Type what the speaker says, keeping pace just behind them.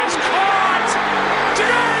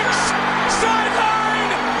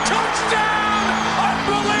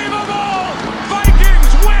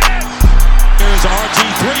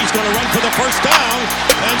for the first down,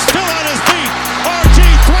 and still on his feet.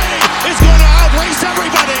 RG3 is going to outrace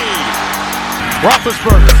everybody.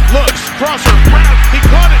 Roethlisberger looks, crosser, grabs, he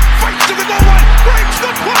caught it, fights to the goal line, breaks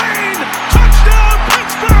the plane, touchdown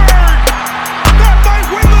Pittsburgh! That might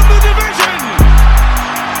win them the division!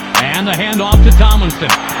 And the handoff to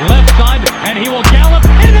Tomlinson, left side, and he will gallop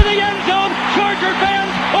into the end zone. Charger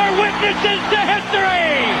fans are witnesses to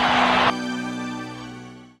history!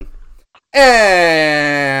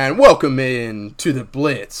 And welcome in to the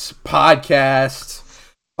Blitz podcast.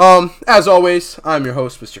 As always, I'm your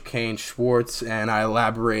host, Mr. Kane Schwartz, and I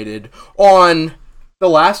elaborated on the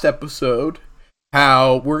last episode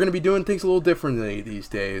how we're going to be doing things a little differently these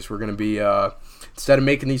days. We're going to be, instead of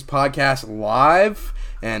making these podcasts live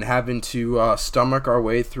and having to stomach our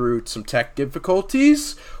way through some tech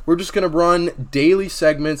difficulties, we're just going to run daily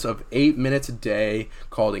segments of 8 minutes a day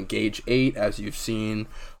called Engage 8, as you've seen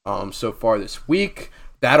so far this week.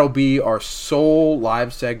 That'll be our sole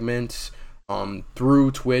live segment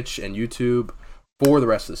through Twitch and YouTube for the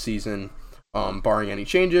rest of the season, barring any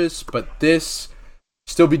changes. But this,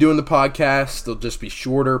 still be doing the podcast. They'll just be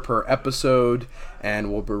shorter per episode,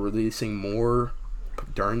 and we'll be releasing more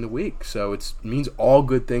during the week. So it means all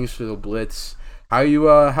good things for the Blitz. How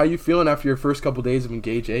you feeling after your first couple days of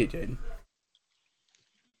Engage 8, Jaden?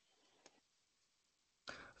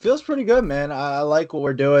 Feels pretty good, man. I like what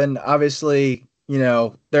we're doing. Obviously, you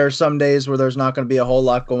know, there are some days where there's not going to be a whole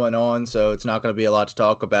lot going on, so it's not going to be a lot to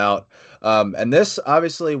talk about. And this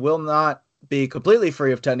obviously will not be completely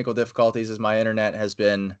free of technical difficulties, as my internet has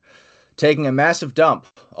been taking a massive dump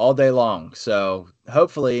all day long. So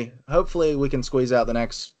hopefully we can squeeze out the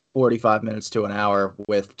next 45 minutes to an hour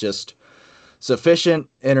with just sufficient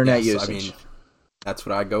internet usage. I mean, that's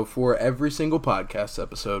what I go for every single podcast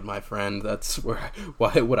episode, my friend. That's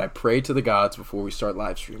what I pray to the gods before we start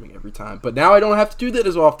live streaming every time. But now I don't have to do that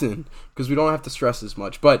as often because we don't have to stress as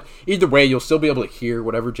much. But either way, you'll still be able to hear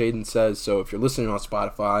whatever Jaden says. So if you're listening on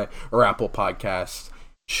Spotify or Apple Podcasts, it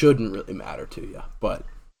shouldn't really matter to you. But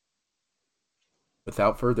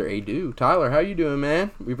without further ado, Tyler, how you doing,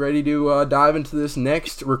 man? We ready to dive into this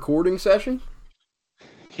next recording session?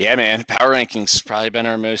 Yeah, man. Power rankings probably been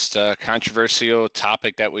our most controversial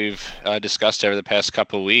topic that we've discussed over the past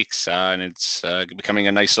couple of weeks, and it's becoming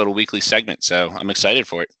a nice little weekly segment. So I'm excited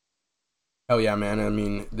for it. Hell yeah, man. I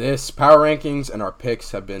mean, this power rankings and our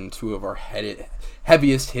picks have been two of our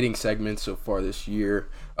heaviest hitting segments so far this year.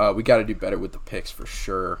 We got to do better with the picks for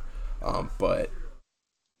sure, but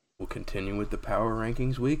we'll continue with the power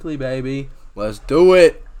rankings weekly, baby. Let's do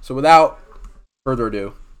it. So without further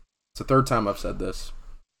ado, it's the third time I've said this.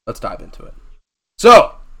 Let's dive into it.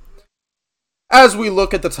 So, as we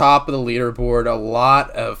look at the top of the leaderboard, a lot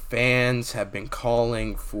of fans have been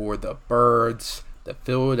calling for the Birds, the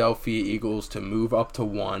Philadelphia Eagles, to move up to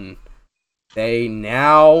 1. They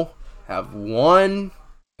now have won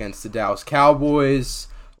against the Dallas Cowboys.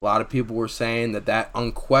 A lot of people were saying that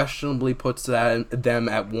unquestionably puts them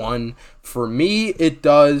at 1. For me, it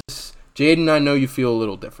does. Jaden, I know you feel a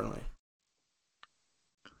little differently.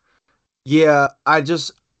 Yeah,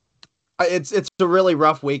 it's a really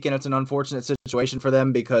rough week, and it's an unfortunate situation for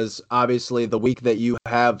them because obviously the week that you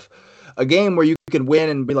have a game where you can win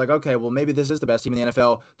and be like, okay, well, maybe this is the best team in the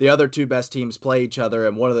NFL. The other two best teams play each other,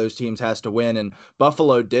 and one of those teams has to win, and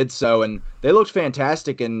Buffalo did so, and they looked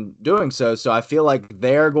fantastic in doing so. So I feel like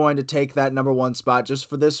they're going to take that number 1 spot just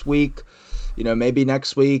for this week. You know, maybe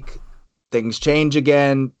next week things change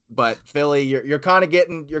again, but Philly, you're kind of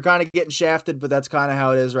getting shafted, but that's kind of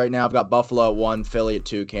how it is right now. I've got Buffalo at 1, Philly at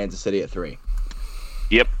 2, Kansas City at 3.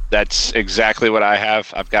 Yep, that's exactly what I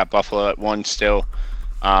have. I've got Buffalo at 1 still,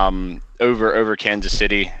 over Kansas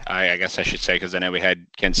City. I guess I should say, because I know we had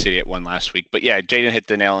Kansas City at 1 last week. But yeah, Jaden hit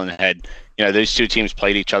the nail on the head. You know, those two teams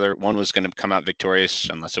played each other. One was going to come out victorious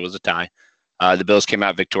unless it was a tie. The Bills came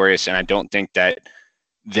out victorious, and I don't think that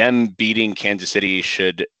them beating Kansas City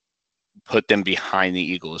should put them behind the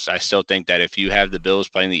Eagles. I still think that if you have the Bills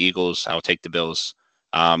playing the Eagles, I'll take the Bills.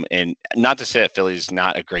 And not to say that Philly's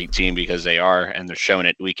not a great team, because they are, and they're showing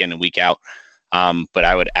it week in and week out. But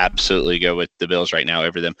I would absolutely go with the Bills right now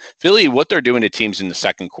over them. Philly, what they're doing to teams in the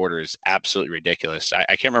second quarter is absolutely ridiculous. I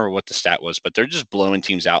can't remember what the stat was, but they're just blowing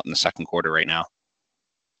teams out in the second quarter right now.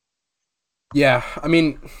 Yeah, I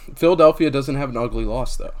mean, Philadelphia doesn't have an ugly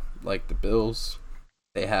loss, though. Like the Bills,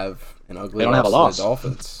 they have an ugly loss to the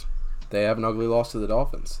Dolphins. They have an ugly loss to the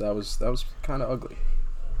Dolphins. That was kind of ugly.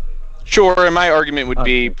 Sure, and my argument would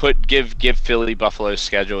be give Philly Buffalo's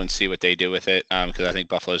schedule and see what they do with it, because I think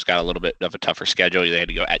Buffalo's got a little bit of a tougher schedule. They had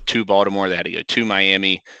to go to Baltimore, they had to go to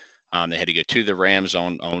Miami, They had to go to the Rams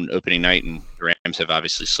on opening night, and the Rams have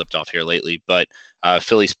obviously slipped off here lately. But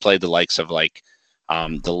Philly's played the likes of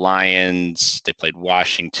the Lions. They played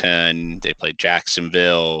Washington. They played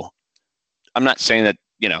Jacksonville. I'm not saying that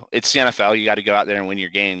it's the NFL. You got to go out there and win your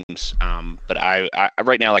games. But I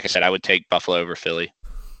right now, like I said, I would take Buffalo over Philly.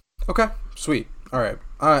 Okay, sweet. All right,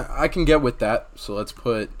 I can get with that. So let's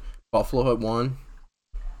put Buffalo at 1,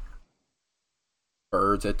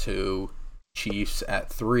 Birds at 2, Chiefs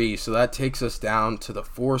at 3. So that takes us down to the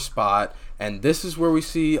 4 spot, and this is where we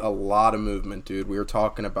see a lot of movement, dude. We were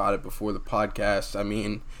talking about it before the podcast. I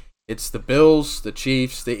mean, it's the Bills, the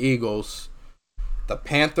Chiefs, the Eagles, the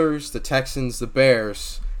Panthers, the Texans, the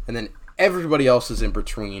Bears, and then everybody else is in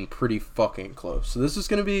between, pretty fucking close. So this is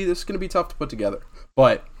gonna be tough to put together.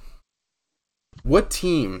 But what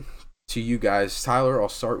team to you guys, Tyler? I'll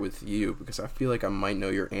start with you because I feel like I might know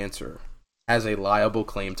your answer. Has a liable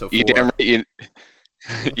claim to 4. You damn right.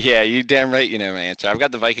 Yeah, you damn right. You know my answer. I've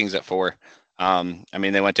got the Vikings at 4. I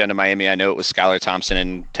mean, they went down to Miami. I know it was Skylar Thompson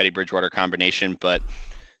and Teddy Bridgewater combination, but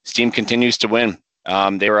this team continues to win.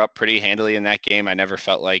 They were up pretty handily in that game. I never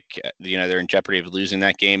felt like they're in jeopardy of losing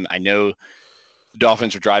that game. I know the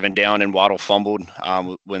Dolphins were driving down and Waddle fumbled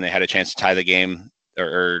when they had a chance to tie the game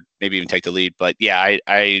or maybe even take the lead. But yeah,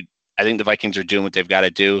 I think the Vikings are doing what they've got to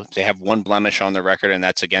do. They have one blemish on their record, and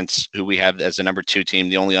that's against who we have as the number 2 team,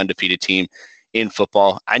 the only undefeated team in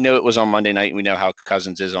football. I know it was on Monday night. We know how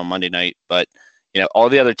Cousins is on Monday night, but all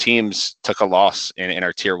the other teams took a loss in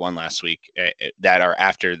our tier 1 last week that are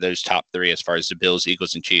after those top 3 as far as the Bills,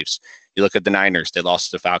 Eagles, and Chiefs. You look at the Niners, they lost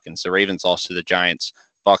to the Falcons. The Ravens lost to the Giants.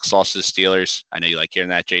 Bucs lost to the Steelers. I know you like hearing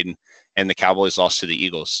that, Jaden. And the Cowboys lost to the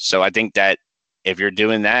Eagles. So I think that if you're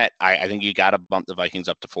doing that, I think you got to bump the Vikings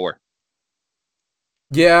up to 4.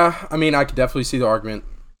 Yeah, I mean, I could definitely see the argument.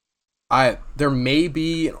 There may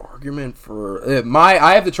be an argument for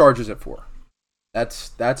I have the Chargers at 4.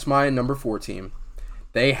 That's my number 4 team.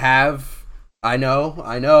 They have, I know.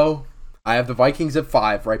 I have the Vikings at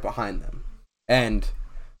 5 right behind them. And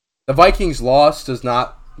the Vikings' loss does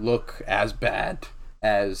not look as bad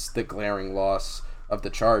as the glaring loss of the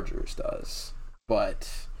Chargers does.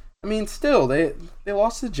 But, I mean, still, they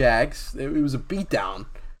lost to the Jags. It was a beatdown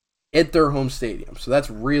at their home stadium. So that's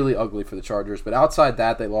really ugly for the Chargers. But outside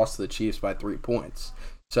that, they lost to the Chiefs by 3 points.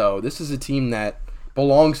 So this is a team that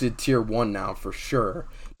belongs in tier 1 now for sure.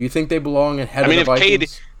 Do you think they belong ahead of the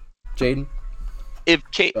Vikings? Jaden?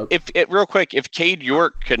 If real quick, if Cade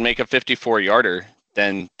York could make a 54-yarder,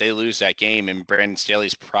 then they lose that game, and Brandon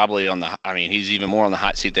Staley's probably he's even more on the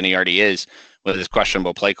hot seat than he already is with his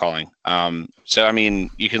questionable play calling. So, I mean,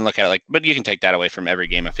 you can look at it but you can take that away from every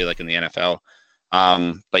game, I feel like, in the NFL.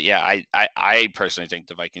 But yeah, I personally think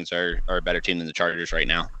the Vikings are a better team than the Chargers right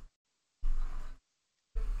now.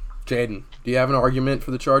 Jaden, do you have an argument for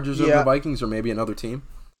the Chargers over the Vikings or maybe another team?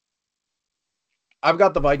 I've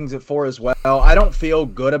got the Vikings at 4 as well. I don't feel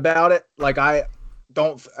good about it.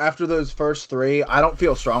 After those first 3, I don't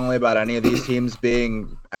feel strongly about any of these teams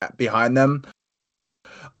being behind them.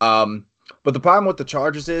 But the problem with the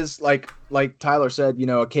Chargers is, like Tyler said,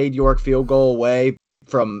 a Cade York field goal away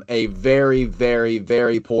from a very, very,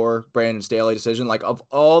 very poor Brandon Staley decision. Like, of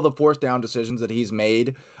all the 4th down decisions that he's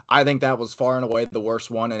made, I think that was far and away the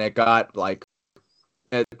worst one, and it got,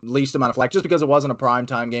 at least amount of flack just because it wasn't a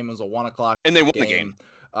primetime game. It was a 1:00 and they won the game.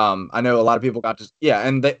 I know a lot of people got to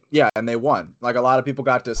and they won. Like, a lot of people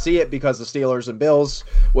got to see it because the Steelers and Bills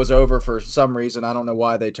was over for some reason. I don't know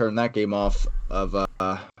why they turned that game off of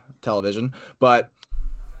television, but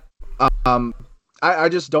I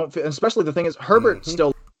just don't feel. Especially the thing is, Herbert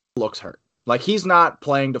still looks hurt. Like, he's not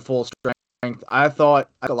playing to full strength. I thought,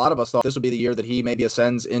 like a lot of us thought, this would be the year that he maybe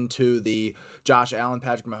ascends into the Josh Allen,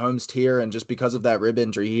 Patrick Mahomes tier, and just because of that rib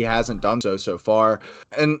injury, he hasn't done so far.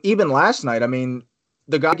 And even last night, I mean,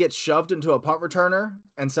 the guy gets shoved into a punt returner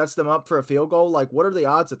and sets them up for a field goal. Like, what are the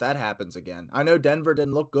odds that happens again? I know Denver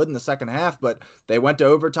didn't look good in the second half, but they went to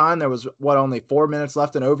overtime. There was, only 4 minutes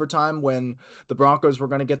left in overtime when the Broncos were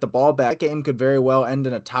going to get the ball back. That game could very well end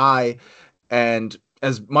in a tie. And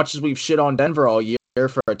as much as we've shit on Denver all year,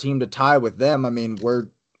 for a team to tie with them, I mean,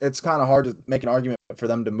 it's kind of hard to make an argument for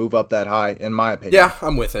them to move up that high, in my opinion. Yeah,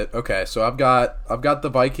 I'm with it. Okay, so I've got the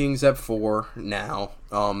Vikings at 4 now.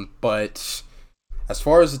 But as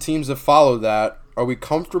far as the teams that follow that, are we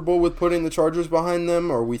comfortable with putting the Chargers behind them,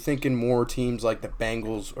 or are we thinking more teams like the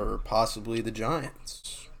Bengals or possibly the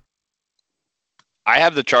Giants? I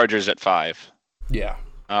have the Chargers at 5. Yeah.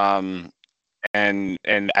 And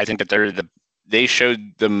I think that they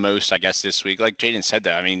showed the most, I guess, this week. Like Jaden said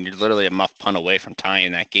that. I mean, you're literally a muff punt away from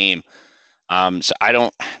tying that game. So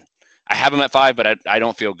I have them at 5, but I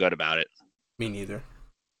don't feel good about it. Me neither.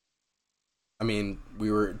 I mean,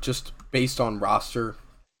 we were just based on roster.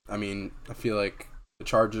 I mean, I feel like the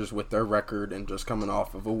Chargers, with their record and just coming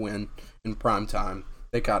off of a win in prime time,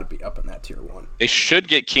 they got to be up in that tier 1. They should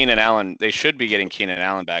get Keenan Allen. They should be getting Keenan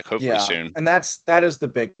Allen back hopefully soon. And that is the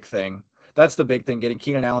big thing. That's the big thing, getting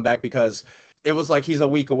Keenan Allen back, because it was like he's a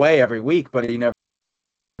week away every week, but he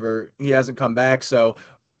hasn't come back. So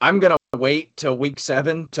I'm gonna wait till week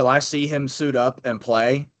 7 till I see him suit up and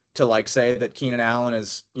play to like say that Keenan Allen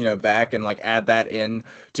is, back, and like add that in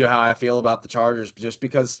to how I feel about the Chargers, just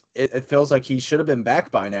because it feels like he should have been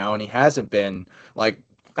back by now and he hasn't been. Like,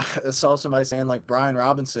 I saw somebody saying like Brian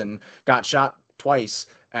Robinson got shot twice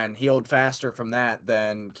and healed faster from that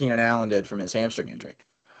than Keenan Allen did from his hamstring injury.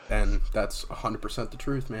 And that's 100% the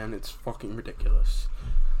truth, man. It's fucking ridiculous.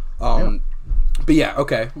 But yeah,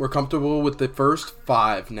 okay. We're comfortable with the first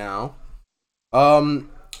 5 now.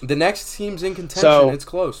 The next team's in contention. So it's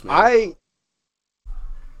close, man.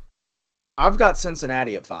 I've got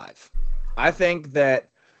Cincinnati at 5. I think that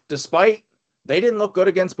despite they didn't look good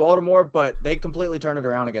against Baltimore, but they completely turned it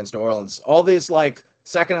around against New Orleans. All these like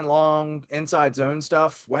second and long inside zone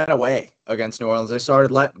stuff went away against New Orleans. They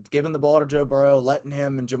started giving the ball to Joe Burrow, letting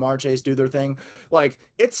him and Jamar Chase do their thing. Like,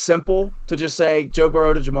 it's simple to just say Joe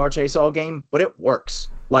Burrow to Jamar Chase all game, but it works.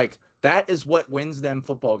 Like, that is what wins them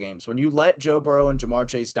football games. When you let Joe Burrow and Jamar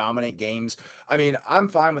Chase dominate games, I mean, I'm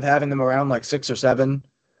fine with having them around like 6 or 7,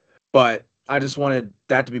 but I just wanted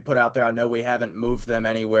that to be put out there. I know we haven't moved them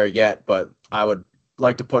anywhere yet, but I would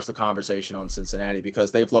like to push the conversation on Cincinnati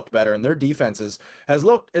because they've looked better, and their defenses has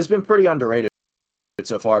been pretty underrated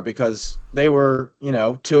so far, because they were,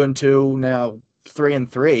 2-2, now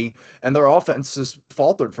 3-3, and their offense has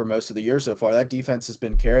faltered for most of the year so far. That defense has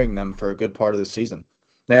been carrying them for a good part of the season.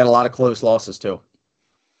 They had a lot of close losses too.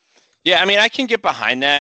 Yeah, I mean, I can get behind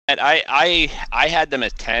that. I had them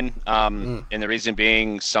at 10, and the reason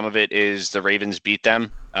being, some of it is the Ravens beat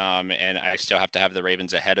them, and I still have to have the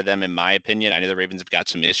Ravens ahead of them, in my opinion. I know the Ravens have got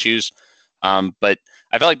some issues, but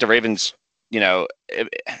I feel like the Ravens,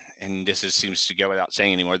 and this seems to go without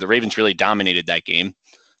saying anymore, the Ravens really dominated that game,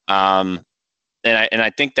 and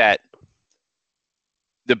I think that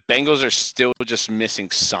the Bengals are still just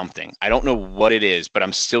missing something. I don't know what it is, but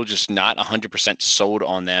I'm still just not 100% sold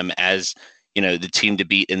on them as the team to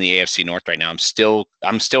beat in the AFC North right now. I'm still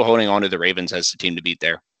holding on to the Ravens as the team to beat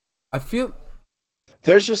there. I feel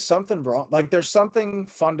there's just something wrong. Like, there's something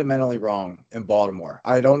fundamentally wrong in Baltimore.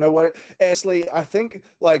 I don't know what honestly, I think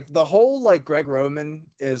like the whole like Greg Roman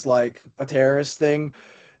is like a terrorist thing.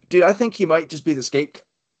 Dude, I think he might just be the scapegoat.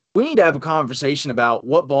 We need to have a conversation about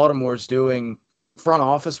what Baltimore's doing front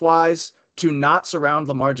office wise to not surround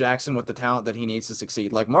Lamar Jackson with the talent that he needs to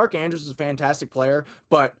succeed. Like, Mark Andrews is a fantastic player,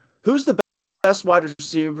 but who's the best wide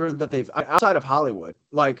receiver that they've outside of Hollywood?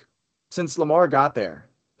 Like, since Lamar got there,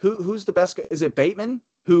 who's the best? Is it Bateman,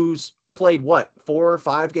 who's played 4 or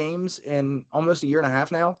 5 games in almost a year and a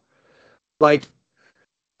half now? Like,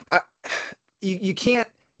 you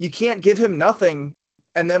can't give him nothing,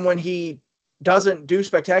 and then when he doesn't do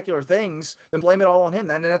spectacular things, then blame it all on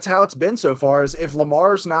him. And that's how it's been so far. Is if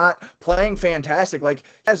Lamar's not playing fantastic, like,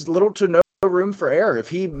 has little to no room for error. If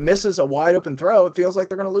he misses a wide open throw, it feels like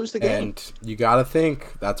they're going to lose the game. And you got to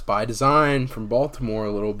think that's by design from Baltimore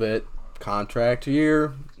a little bit. Contract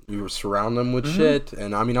year, you surround them with shit.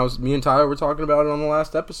 And I mean, me and Tyler were talking about it on the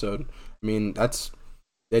last episode. I mean,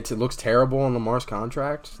 it looks terrible on Lamar's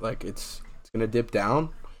contract. Like, it's going to dip down,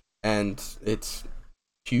 and it's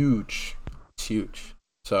huge. It's huge.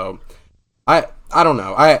 So I don't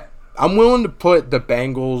know. I'm willing to put the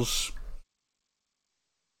Bengals.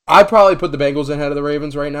 I'd probably put the Bengals ahead of the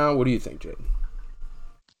Ravens right now. What do you think, Jaden?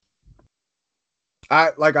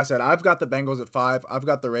 Like I said, I've got the Bengals at 5. I've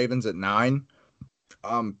got the Ravens at 9.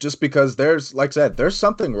 Just because there's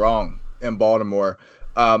something wrong in Baltimore.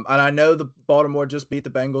 And I know the Baltimore just beat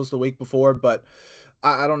the Bengals the week before, but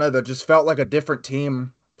I don't know. That just felt like a different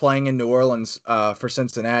team playing in New Orleans for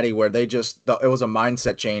Cincinnati, where they it was a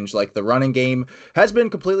mindset change. Like, the running game has been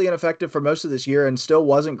completely ineffective for most of this year and still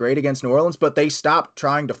wasn't great against New Orleans, but they stopped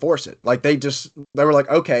trying to force it. Like, they were like,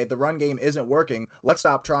 okay, the run game isn't working. Let's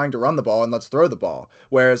stop trying to run the ball and let's throw the ball.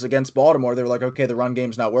 Whereas against Baltimore, they were like, okay, the run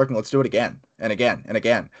game's not working. Let's do it again and again and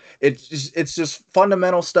again. It's just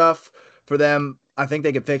fundamental stuff for them. I think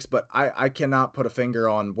they can fix, but I cannot put a finger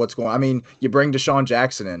on what's going on. I mean, you bring Deshaun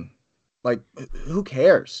Jackson in. Like, who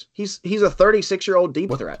cares? He's a 36-year-old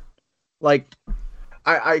deep threat. Like,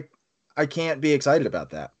 I can't be excited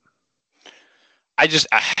about that.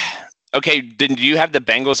 Okay. Then do you have the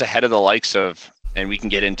Bengals ahead of the likes of? And we can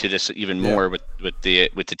get into this even more with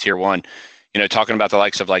the tier 1. Talking about the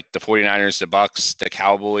likes of like the 49ers, the Bucks, the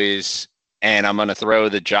Cowboys, And I'm going to throw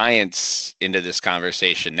the Giants into this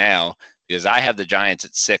conversation now because I have the Giants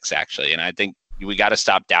at 6, actually. And I think we got to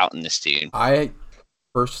stop doubting this team. I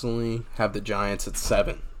personally have the Giants at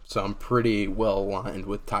 7, so I'm pretty well aligned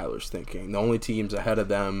with Tyler's thinking. The only teams ahead of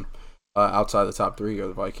them outside the top 3 are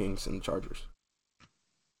the Vikings and the Chargers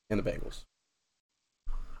and the Bengals.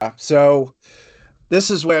 So this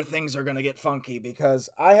is where things are going to get funky because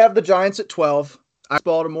I have the Giants at 12.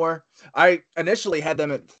 Baltimore. I initially had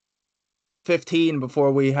them at 15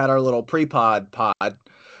 before we had our little pre-pod.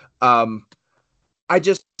 I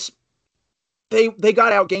just they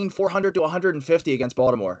got outgained 400 to 150 against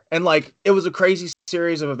Baltimore, and like it was a crazy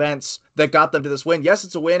series of events that got them to this win. Yes,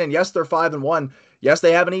 it's a win, and yes, they're 5-1. Yes,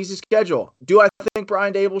 they have an easy schedule. Do I think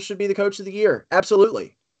Brian Dable should be the coach of the year?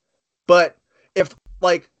 Absolutely. But if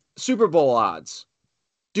like Super Bowl odds,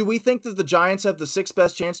 do we think that the Giants have the 6th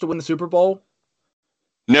best chance to win the Super Bowl?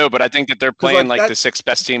 No, but I think that they're playing like the 6th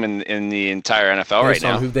best team in the entire NFL right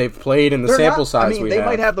now. Who they've played in the sample size we have. They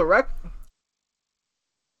might have the record.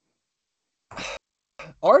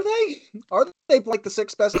 Are they? Are they like the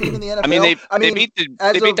 6th best team in the NFL? They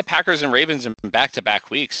beat the Packers and Ravens in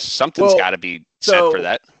back-to-back weeks. Something's got to be said for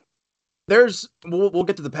that. We'll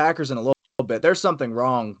get to the Packers in a little bit. There's something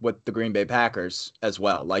wrong with the Green Bay Packers as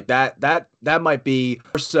well. Like that might be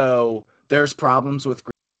so. There's problems with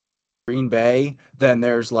Green Bay, then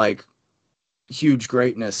there's like huge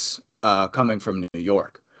greatness coming from New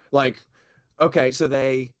York. Like, okay, so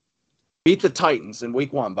they beat the Titans in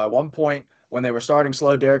week 1 by 1 point when they were starting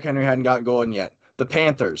slow. Derrick Henry hadn't gotten going yet. The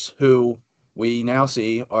Panthers, who we now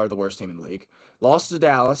see are the worst team in the league, lost to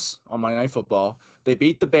Dallas on Monday Night Football. They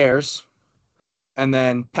beat the Bears, and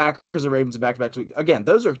then Packers and Ravens back-to-back week. Again,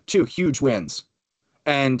 those are 2 huge wins.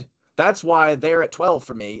 And that's why they're at 12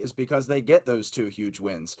 for me, is because they get those 2 huge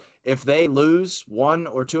wins. If they lose 1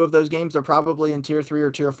 or 2 of those games, they're probably in tier 3 or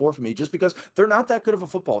tier 4 for me, just because they're not that good of a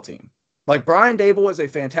football team. Like, Brian Dable is a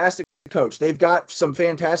fantastic coach. They've got some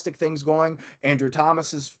fantastic things going. Andrew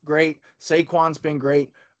Thomas is great. Saquon's been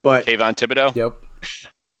great. But Kayvon Thibodeau? Yep.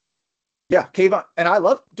 Yeah, Kayvon. And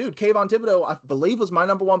Kayvon Thibodeau, I believe, was my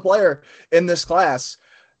number 1 player in this class.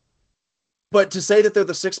 But to say that they're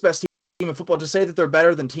the 6th best team in football, to say that they're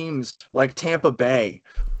better than teams like Tampa Bay,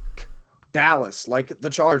 Dallas, like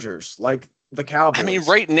the Chargers, like the Cowboys. I mean,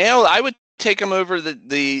 right now, I would take them over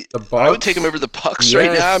the Bucks? I would take them over the Bucks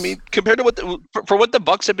right now. I mean, compared to what the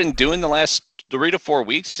Bucks have been doing the last 3 to 4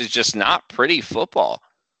 weeks, is just not pretty football.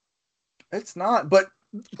 It's not, but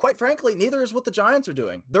quite frankly, neither is what the Giants are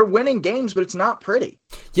doing. They're winning games, but it's not pretty.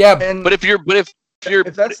 Yeah, but if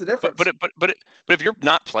that's the difference. But if you're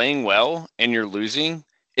not playing well and you're losing,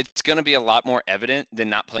 it's going to be a lot more evident than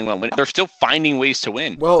not playing well. They're still finding ways to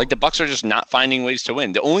win. Well, like the Bucks are just not finding ways to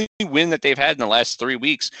win. The only win that they've had in the last 3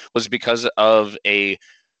 weeks was because of a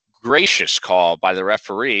gracious call by the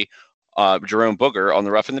referee, Jerome Booger, on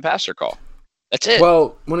the roughing the passer call. That's it.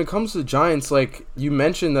 Well, when it comes to the Giants, like you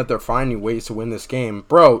mentioned that they're finding ways to win this game.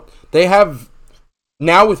 Bro, they have,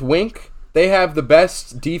 now with Wink, they have the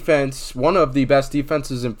best defense, one of the best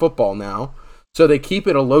defenses in football now. So they keep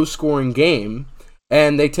it a low-scoring game.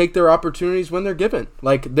 And they take their opportunities when they're given.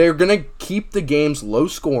 Like, they're going to keep the games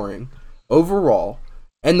low-scoring overall,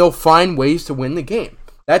 and they'll find ways to win the game.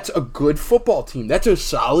 That's a good football team. That's a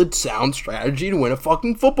solid, sound strategy to win a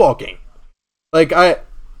fucking football game. Like,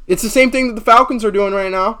 it's the same thing that the Falcons are doing right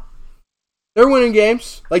now. They're winning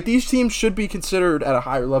games. Like, these teams should be considered at a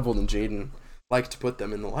higher level than Jaden likes to put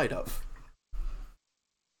them in the light of.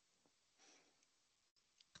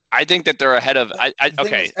 I think that they're ahead of. I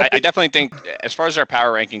definitely think, as far as our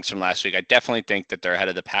power rankings from last week, I definitely think that they're ahead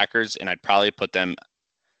of the Packers, and I'd probably put them.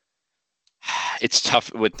 It's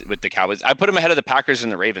tough with the Cowboys. I put them ahead of the Packers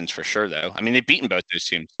and the Ravens for sure, though. I mean, they've beaten both those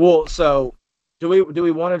teams. Well, so do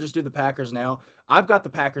we want to just do the Packers now? I've got the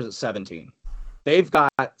Packers at 17. They've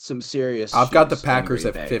got some serious. I've got the Packers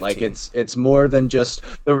at 15. Like it's more than just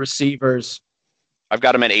the receivers. I've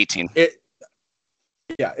got them at 18.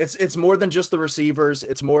 Yeah, it's more than just the receivers.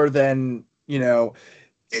 It's more than,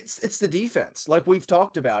 it's the defense. Like we've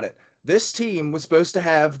talked about it. This team was supposed to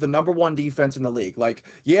have the number 1 defense in the league. Like,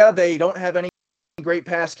 yeah, they don't have any great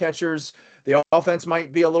pass catchers. The offense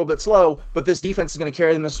might be a little bit slow, but this defense is going to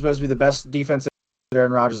carry them. This is supposed to be the best defense that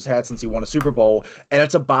Aaron Rodgers has had since he won a Super Bowl, and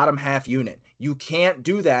it's a bottom half unit. You can't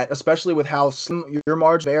do that, especially with how slim your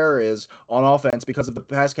margin of error is on offense because of the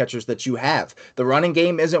pass catchers that you have. The running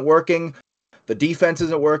game isn't working. The defense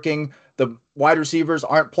isn't working. The wide receivers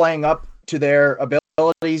aren't playing up to their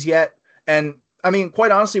abilities yet. And, I mean,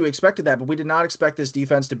 quite honestly, we expected that, but we did not expect this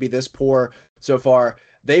defense to be this poor so far.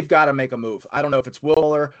 They've got to make a move. I don't know if it's Will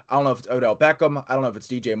Muller. I don't know if it's Odell Beckham. I don't know if it's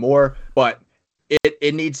DJ Moore. But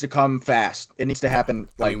it needs to come fast. It needs to happen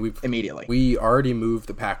immediately. We already moved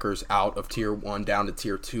the Packers out of Tier 1 down to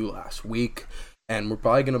Tier 2 last week, and we're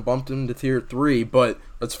probably going to bump them to Tier 3, but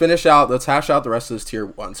let's hash out the rest of this Tier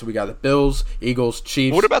 1. So we got the Bills, Eagles,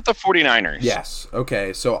 Chiefs. What about the 49ers? Yes.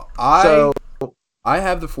 Okay, so I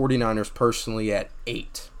have the 49ers personally at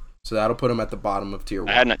 8. So that'll put them at the bottom of Tier 1.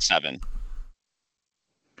 I had them at 7.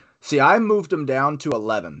 See, I moved them down to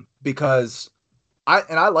 11 because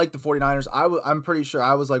I like the 49ers. I'm pretty sure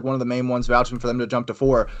I was like one of the main ones vouching for them to jump to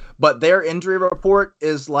 4, but their injury report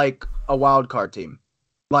is like a wild card team.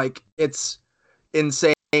 Like, it's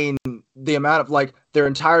insane the amount of like their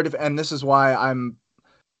entire and this is why I'm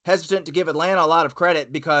hesitant to give Atlanta a lot of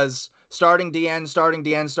credit, because starting DN,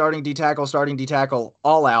 starting D tackle,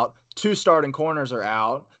 all out. 2 starting corners are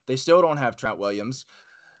out. They still don't have Trent Williams.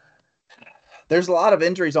 There's a lot of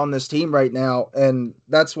injuries on this team right now, and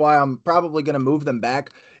that's why I'm probably going to move them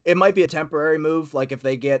back. It might be a temporary move, like if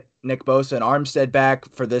they get Nick Bosa and Armstead back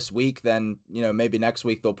for this week, then maybe next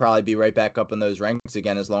week they'll probably be right back up in those ranks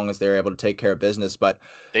again, as long as they're able to take care of business. But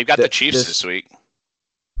they've got the Chiefs this week.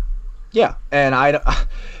 Yeah, and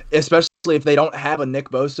especially if they don't have a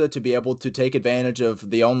Nick Bosa to be able to take advantage of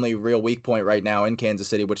the only real weak point right now in Kansas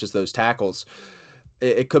City, which is those tackles.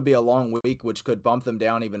 It could be a long week, which could bump them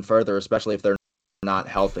down even further, especially if they're not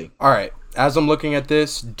healthy. All right, as I'm looking at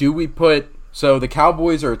this, so the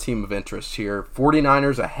Cowboys are a team of interest here.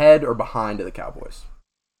 49ers ahead or behind of the Cowboys?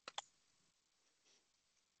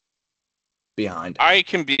 Behind. I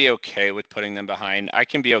can be okay with putting them behind. I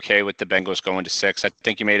can be okay with the Bengals going to 6. I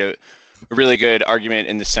think you made a really good argument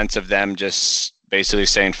in the sense of them just basically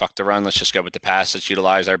saying, fuck the run, let's just go with the pass, let's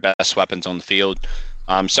utilize our best weapons on the field.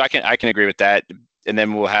 So I can agree with that. And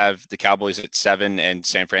then we'll have the Cowboys at 7 and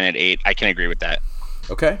San Fran at 8. I can agree with that.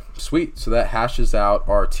 Okay, sweet. So that hashes out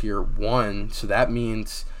our Tier 1. So that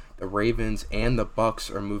means the Ravens and the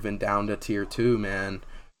Bucks are moving down to Tier 2, man.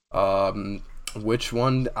 Which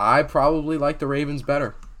one? I probably like the Ravens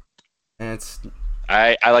better. And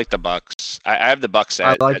I like the Bucks. I have the Bucks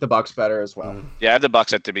I like the Bucks better as well. Yeah, I have the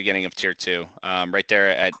Bucks at the beginning of Tier 2. Right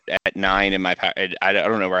there at 9 in my I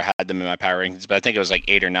don't know where I had them in my power rankings, but I think it was like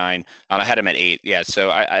 8 or 9. I had them at 8. Yeah, so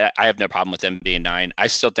I have no problem with them being 9. I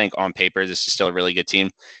still think on paper this is still a really good team,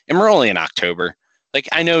 and we're only in October. Like,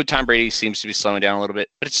 I know Tom Brady seems to be slowing down a little bit,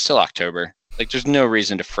 but it's still October. Like, there's no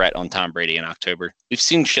reason to fret on Tom Brady in October. We've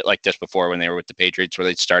seen shit like this before when they were with the Patriots, where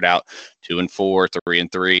they'd start out 2-4,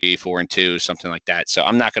 3-3, 4-2, something like that. So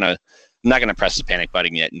I'm not gonna press the panic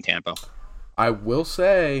button yet in Tampa. I will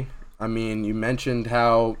say, I mean, you mentioned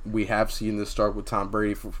how we have seen this start with Tom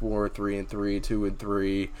Brady for 4, 3-3,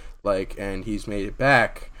 2-3, like, and he's made it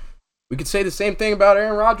back. We could say the same thing about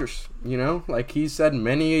Aaron Rodgers. Like he said,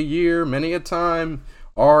 many a year, many a time.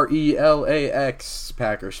 RELAX,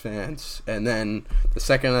 Packers fans, and then the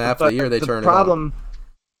second half of the year they turn it on.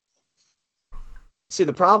 See,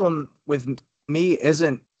 the problem with me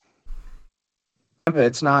isn't,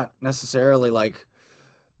 it's not necessarily like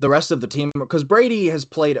the rest of the team, because Brady has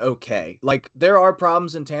played okay. Like, there are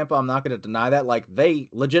problems in Tampa. I'm not going to deny that. Like, they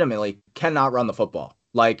legitimately cannot run the football.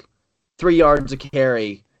 Like, 3 yards a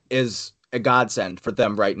carry is a godsend for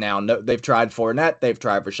them right now. No, they've tried Fournette, they've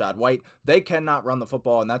tried Rashad White. They cannot run the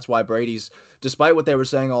football, and that's why Brady's, despite what they were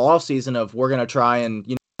saying all offseason of we're going to try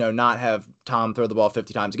and not have Tom throw the ball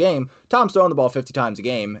 50 times a game, Tom's throwing the ball 50 times a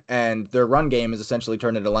game, and their run game is essentially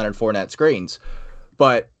turned into Leonard Fournette screens.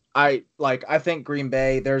 But I think Green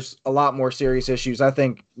Bay, there's a lot more serious issues. I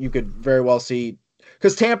think you could very well see,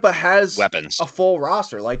 because Tampa has weapons, a full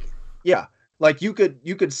roster. Like, yeah, like you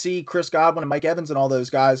could see Chris Godwin and Mike Evans and all those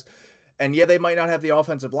guys. And yeah, they might not have the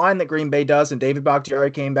offensive line that Green Bay does, and David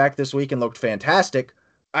Bakhtiari came back this week and looked fantastic.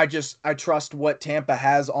 I trust what Tampa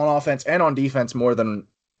has on offense and on defense more than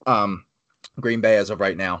Green Bay as of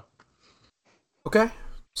right now. Okay.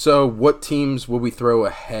 So what teams will we throw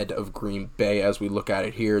ahead of Green Bay as we look at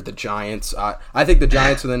it here? The Giants. I think the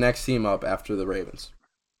Giants are the next team up after the Ravens.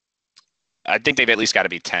 I think they've at least got to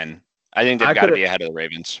be 10. I think they've got to be ahead of the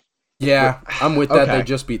Ravens. Yeah, I'm with that. Okay. They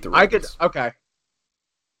just beat the Ravens. Okay.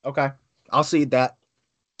 I'll cede that.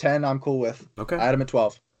 10, I'm cool with. Okay. I had him at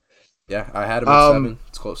 12. Yeah, I had him at 7.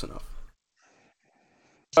 It's close enough.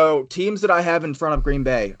 So, teams that I have in front of Green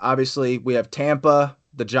Bay. Obviously, we have Tampa,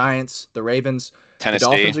 the Giants, the Ravens. Tennessee. The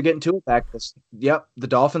Dolphins are getting Tua back the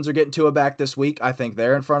Dolphins are getting Tua back this week. I think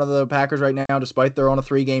they're in front of the Packers right now, despite they're on a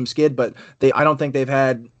 3-game skid. But I don't think they've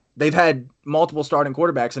had multiple starting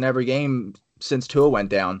quarterbacks in every game since Tua went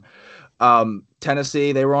down.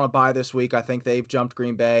 Tennessee, they were on a bye this week. I think they've jumped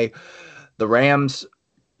Green Bay. The Rams,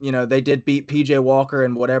 they did beat PJ Walker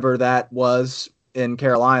and whatever that was in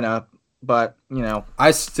Carolina. but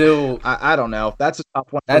I still I don't know. That's a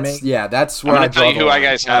tough one for me. That's where I'm I gonna draw tell you the who line. I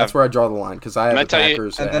guys That's have. where I draw the line because I have the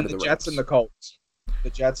Packers and ahead then of the the Jets Rams. and the Colts. The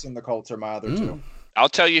Jets and the Colts are my other two. I'll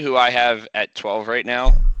tell you who I have at 12 right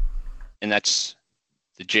now, and that's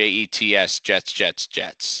the Jets,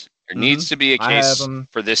 Jets. There needs to be a case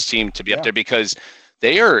for this team to be up there because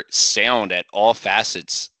they are sound at all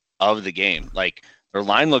facets of the game. Like, their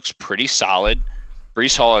line looks pretty solid.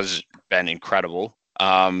 Breece Hall has been incredible.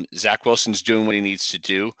 Zach Wilson's doing what he needs to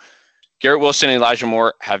do. Garrett Wilson and Elijah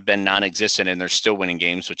Moore have been non-existent, and they're still winning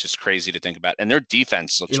games, which is crazy to think about. And their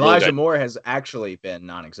defense looks really good. Elijah Moore has actually been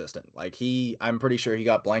non-existent. Like, I'm pretty sure he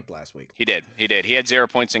got blanked last week. He did. He had 0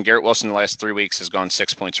 points, and Garrett Wilson the last 3 weeks has gone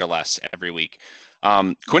 6 points or less every week.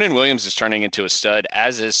 Quinnen Williams is turning into a stud,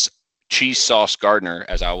 as is Cheese Sauce Gardner,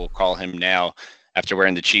 as I will call him now, after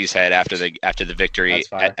wearing the cheese head after the victory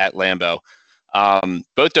at Lambeau.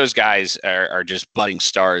 Both those guys are just budding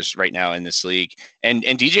stars right now in this league. And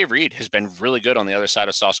DJ Reed has been really good on the other side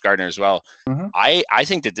of Sauce Gardner as well. Mm-hmm. I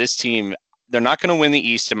think that this team, they're not going to win the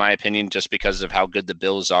East, in my opinion, just because of how good the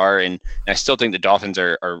Bills are. And I still think the Dolphins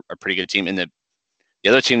are a pretty good team. And the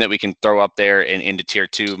other team that we can throw up there and into tier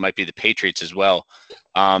 2 might be the Patriots as well.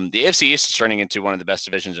 The AFC East is turning into one of the best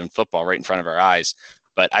divisions in football right in front of our eyes.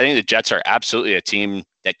 But I think the Jets are absolutely a team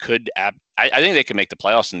that could I think they could make the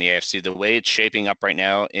playoffs in the AFC. The way it's shaping up right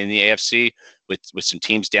now in the AFC with some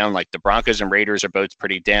teams down, like the Broncos and Raiders are both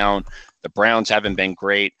pretty down. The Browns haven't been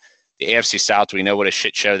great. The AFC South, we know what a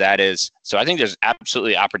shit show that is. So I think there's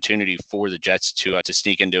absolutely opportunity for the Jets to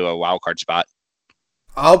sneak into a wild card spot.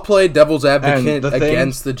 I'll play devil's advocate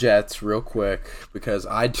against the Jets real quick because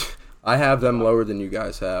I have them lower than you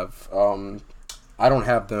guys have. I don't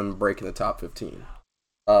have them breaking the top 15.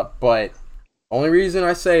 But only reason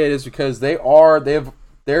I say it is because they're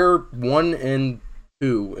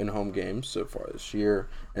 1-2 in home games so far this year,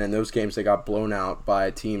 and in those games they got blown out by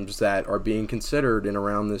teams that are being considered in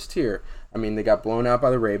around this tier. I mean, they got blown out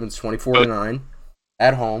by the Ravens 24-9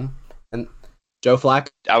 at home, and Joe Flacco.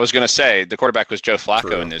 I was going to say the quarterback was Joe Flacco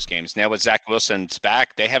True. in those games. Now with Zach Wilson's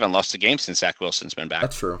back, they haven't lost a game since Zach Wilson's been back.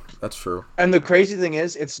 That's true. And the crazy thing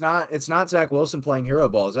is, it's not Zach Wilson playing hero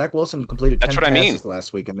ball. Zach Wilson completed 10 passes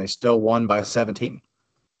last week, and they still won by 17.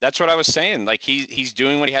 That's what I was saying. Like, he's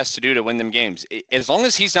doing what he has to do to win them games. As long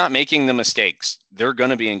as he's not making the mistakes, they're going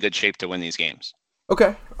to be in good shape to win these games.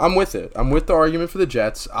 Okay, I'm with it. I'm with the argument for the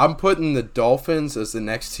Jets. I'm putting the Dolphins as the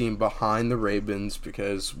next team behind the Ravens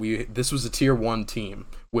because this was a tier 1 team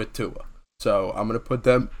with Tua. So I'm going to put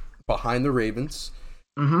them behind the Ravens.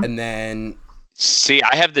 Mm-hmm. And then... See,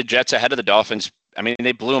 I have the Jets ahead of the Dolphins. I mean,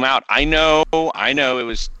 they blew them out. I know it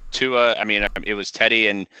was Tua. I mean, it was Teddy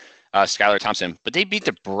and Skylar Thompson, but they beat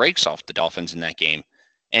the brakes off the Dolphins in that game.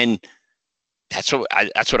 And that's what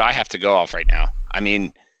I have to go off right now. I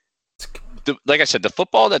mean... like I said, the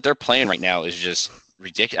football that they're playing right now is just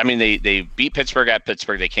ridiculous. I mean, they beat Pittsburgh at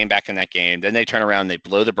Pittsburgh. They came back in that game. Then they turn around, they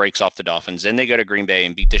blow the brakes off the Dolphins. Then they go to Green Bay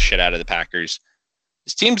and beat the shit out of the Packers.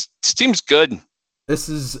 This team's good. This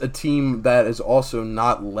is a team that is also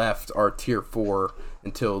not left our tier 4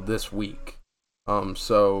 until this week.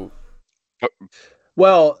 Well,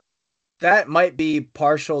 that might be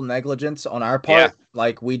partial negligence on our part. Yeah.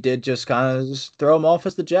 Like, we did just kind of just throw them off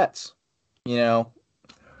as the Jets,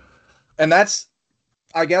 And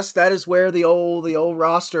I guess that is where the old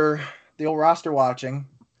roster watching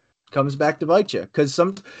comes back to bite you. Because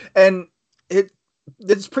it's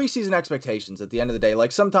preseason expectations at the end of the day.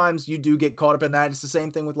 Like, sometimes you do get caught up in that. It's the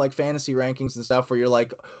same thing with like fantasy rankings and stuff where you're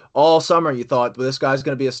like, all summer you thought, well, this guy's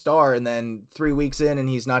going to be a star, and then 3 weeks in and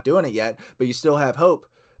he's not doing it yet, but you still have hope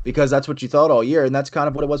because that's what you thought all year. And that's kind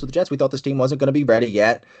of what it was with the Jets. We thought this team wasn't going to be ready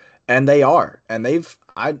yet, and they are. And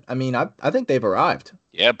I think they've arrived.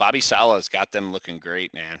 Yeah, Bobby Saleh's got them looking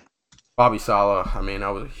great, man. Bobby Saleh, I mean,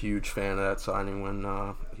 I was a huge fan of that signing when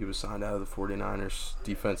he was signed out of the 49ers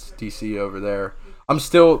defense DC over there. Are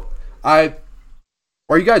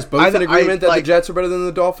you guys both in agreement that the Jets are better than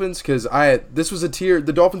the Dolphins? Because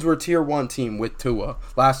the Dolphins were a tier 1 team with Tua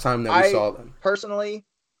last time that we saw them. Personally,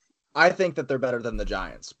 I think that they're better than the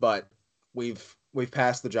Giants, but we've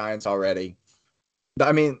passed the Giants already.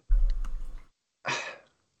 I mean,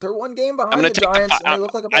 they're one game behind the Giants, and they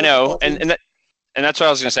look like a better football team. And that's what I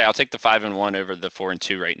was going to say. I'll take the 5-1 over the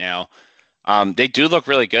 4-2 right now. They do look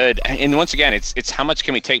really good. And once again, it's how much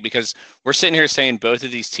can we take? Because we're sitting here saying both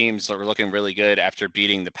of these teams are looking really good after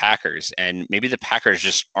beating the Packers. And maybe the Packers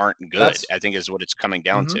just aren't good, I think is what it's coming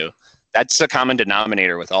down to. That's the common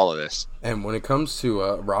denominator with all of this. And when it comes to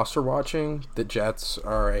roster watching, the Jets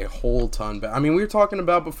are a whole ton better. I mean, we were talking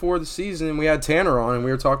about before the season, we had Tanner on, and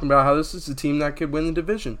we were talking about how this is a team that could win the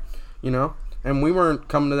division, And we weren't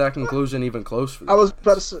coming to that conclusion even close for the I was about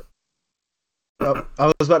Giants. to say.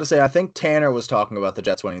 I was about to say, I think Tanner was talking about the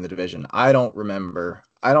Jets winning the division. I don't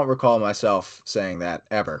recall myself saying that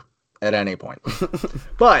ever at any point.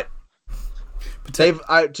 But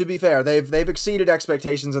to be fair, they've exceeded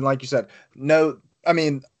expectations, and like you said,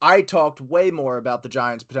 I talked way more about the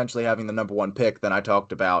Giants potentially having the number 1 pick than I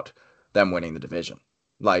talked about them winning the division.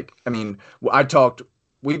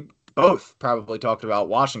 We both probably talked about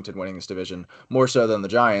Washington winning this division more so than the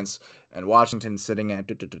Giants, and Washington sitting at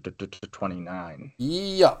 29.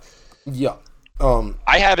 Yeah.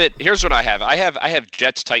 I have it. Here's what I have. I have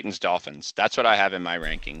Jets, Titans, Dolphins. That's what I have in my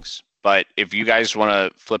rankings. But if you guys want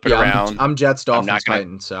to flip it around, I'm Jets, Dolphins,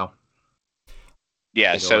 Titans. So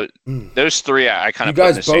yeah. So those three, I kind of you put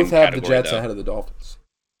in guys the same both have category, the Jets though. ahead of the Dolphins.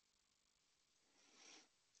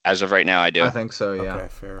 As of right now, I do. I think so. Yeah. Okay,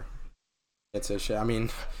 fair. It's a shit. I mean,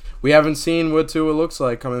 we haven't seen what Tua looks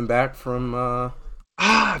like coming back from.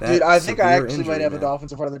 Dude, I think I actually might have the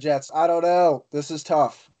Dolphins in front of the Jets. I don't know. This is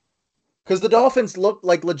tough. Because the Dolphins look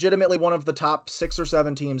like legitimately one of the top 6 or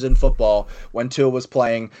 7 teams in football when Tua was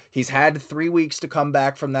playing. He's had 3 weeks to come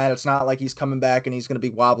back from that. It's not like he's coming back and he's going to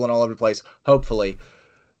be wobbling all over the place, hopefully.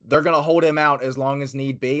 They're going to hold him out as long as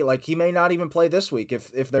need be. Like, he may not even play this week.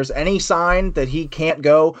 If there's any sign that he can't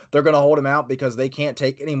go, they're going to hold him out because they can't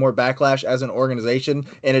take any more backlash as an organization,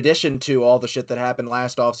 in addition to all the shit that happened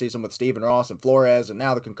last offseason with Stephen Ross and Flores and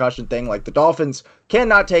now the concussion thing. Like, the Dolphins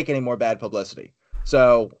cannot take any more bad publicity.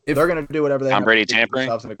 So if they're going to do whatever they Tom have Brady to keep tampering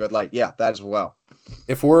themselves in a good light. Yeah, that as well.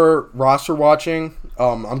 If we're roster watching,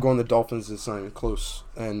 I'm going the Dolphins. It's not even close.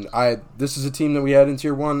 And this is a team that we had in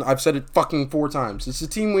Tier 1. I've said it fucking 4 times. It's a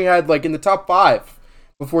team we had like in the top 5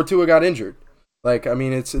 before Tua got injured. Like, I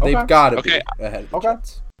mean, they've got to be ahead of the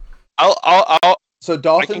Jets. So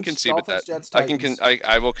Dolphins, I can concede with that. Jets,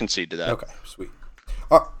 I will concede to that. Okay, sweet.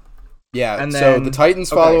 Yeah, and so then, the Titans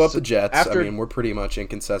follow up so the Jets. after- I mean, we're pretty much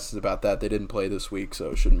inconsistent about that. They didn't play this week,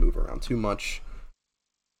 so it shouldn't move around too much.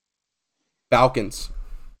 Falcons.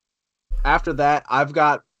 After that, I've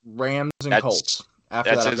got Rams and Colts.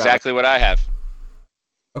 That's exactly what I have.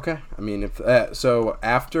 Okay, I mean,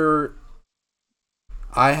 after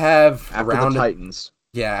I have the Titans.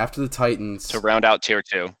 Yeah, after the Titans. To round out Tier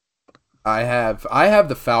 2. I have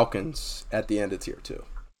the Falcons at the end of Tier 2.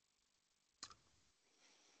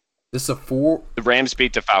 This is a 4. The Rams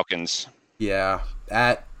beat the Falcons. Yeah,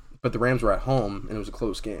 but the Rams were at home, and it was a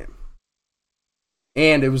close game.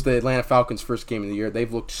 And it was the Atlanta Falcons' first game of the year.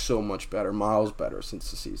 They've looked so much better, miles better since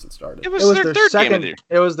the season started. It was their third game of the year.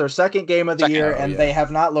 It was their second game of the year, and they have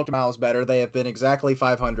not looked miles better. They have been exactly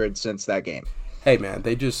 500 since that game. Hey, man,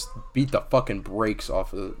 they just beat the fucking brakes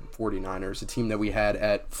off of the 49ers, a team that we had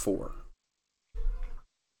at 4.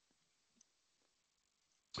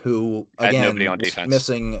 Who, had again, nobody on was defense.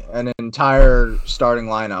 missing an entire starting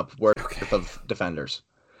lineup worth of defenders.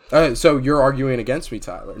 So you're arguing against me,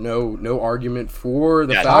 Tyler. No argument for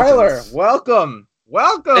the Falcons. Tyler, welcome.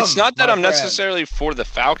 It's not that I'm friend. necessarily for the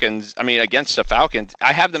Falcons. I mean, against the Falcons,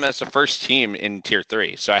 I have them as the first team in Tier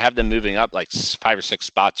 3. So I have them moving up like 5 or 6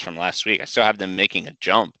 spots from last week. I still have them making a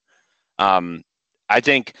jump. I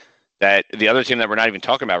think that the other team that we're not even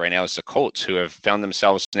talking about right now is the Colts, who have found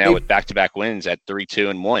themselves now with back-to-back wins at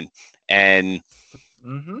 3-2-1. And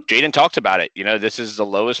Jaden talked about it. You know, this is the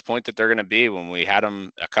lowest point that they're going to be when we had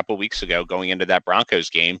them a couple weeks ago going into that Broncos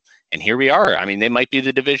game. And here we are. I mean, they might be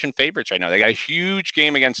the division favorites right now. They got a huge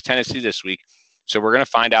game against Tennessee this week. So we're going to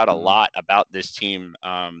find out a lot about this team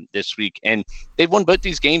this week. And they've won both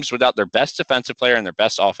these games without their best defensive player and their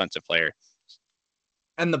best offensive player.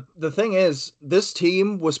 And the thing is, this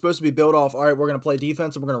team was supposed to be built off, all right, we're going to play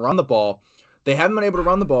defense and we're going to run the ball. They haven't been able to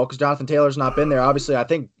run the ball because Jonathan Taylor's not been there. Obviously, I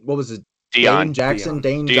think, what was his Deion Jackson,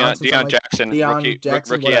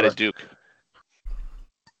 rookie out of Duke.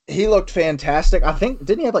 He looked fantastic. I think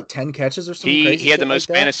didn't he have like 10 catches or something? He had the most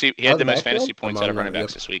like fantasy. He had the most fantasy points out of running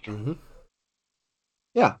backs this week. Mm-hmm.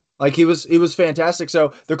 Yeah, like he was fantastic.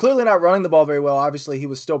 So they're clearly not running the ball very well. Obviously, he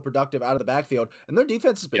was still productive out of the backfield, and their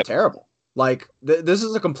defense has been terrible. Like this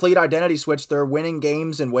is a complete identity switch. They're winning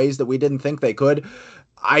games in ways that we didn't think they could.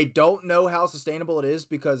 I don't know how sustainable it is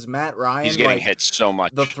because Matt Ryan, he's getting hit so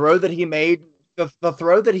much. The throw that he made, the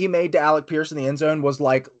throw that he made to Alec Pierce in the end zone was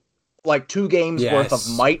like 2 games worth of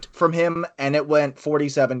might from him, and it went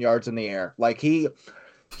 47 yards in the air. Like he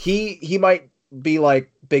might be like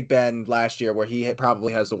Big Ben last year, where he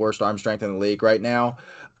probably has the worst arm strength in the league right now.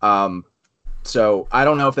 So I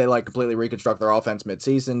don't know if they completely reconstruct their offense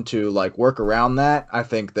midseason to work around that. I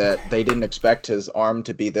think that they didn't expect his arm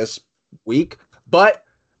to be this weak, but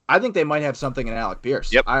I think they might have something in Alec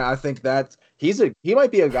Pierce. Yep. I think that he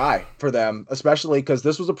might be a guy for them, especially because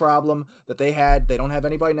this was a problem that they had. They don't have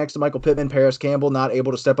anybody next to Michael Pittman, Paris Campbell, not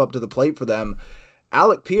able to step up to the plate for them.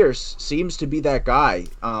 Alec Pierce seems to be that guy,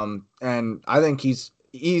 and I think he's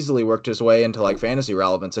easily worked his way into like fantasy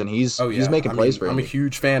relevance, and he's making plays for him. I'm a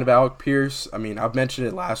huge fan of Alec Pierce. I mean, I've mentioned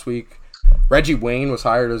it last week. Reggie Wayne was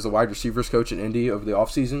hired as the wide receivers coach in Indy over the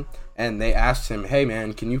offseason, and they asked him, hey,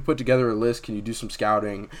 man, can you put together a list? Can you do some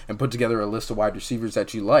scouting and put together a list of wide receivers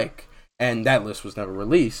that you like? And that list was never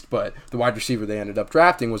released, but the wide receiver they ended up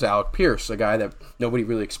drafting was Alec Pierce, a guy that nobody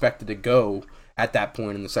really expected to go at that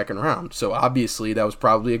point in the second round. So obviously that was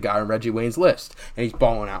probably a guy on Reggie Wayne's list, and he's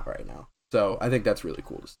balling out right now. So I think that's really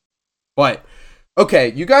cool to see. But,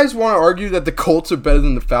 okay, you guys want to argue that the Colts are better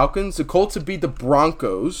than the Falcons? The Colts have beat the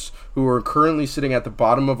Broncos, who are currently sitting at the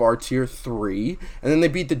bottom of our Tier 3, and then they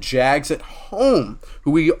beat the Jags at home,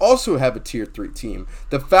 who we also have a Tier 3 team.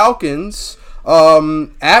 The Falcons,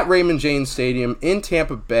 at Raymond James Stadium in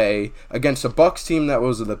Tampa Bay against a Bucs team that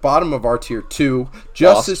was at the bottom of our Tier 2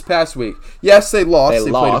 just this past week. Yes, they lost.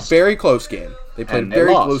 They played a very close game. They played a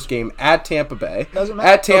very close game at Tampa Bay.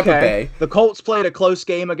 At Tampa Bay. The Colts played a close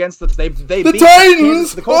game against the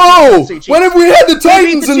Titans. When have we had the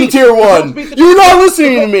Titans in the Tier 1? You're not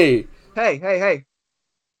listening to me. Hey.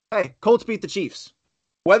 Colts beat the Chiefs.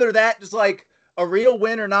 Whether that is like a real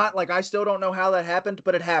win or not, like I still don't know how that happened,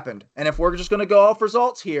 but it happened. And if we're just going to go off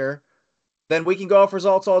results here, then we can go off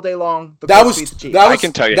results all day long. I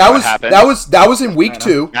can tell you how it happened. That was in week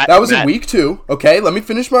 2. That was in week 2. Okay, let me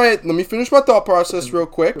finish my thought process real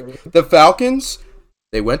quick. The Falcons,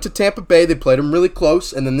 they went to Tampa Bay. They played them really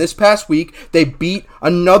close, and then this past week they beat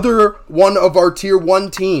another one of our Tier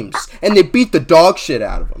 1 teams, and they beat the dog shit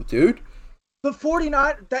out of them, dude. The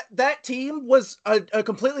 49 that team was a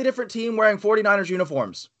completely different team wearing 49ers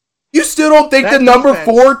uniforms. You still don't think the number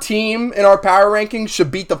 4 team in our power rankings should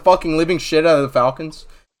beat the fucking living shit out of the Falcons?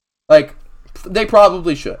 Like, they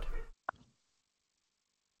probably should.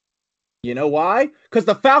 You know why? Because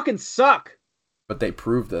the Falcons suck. But they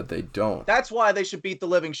proved that they don't. That's why they should beat the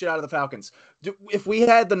living shit out of the Falcons. If we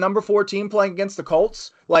had the number 4 team playing against the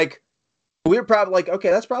Colts, like, we're probably like,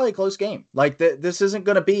 okay, that's probably a close game. Like, this isn't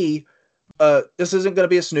going to be... this isn't going to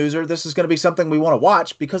be a snoozer. This is going to be something we want to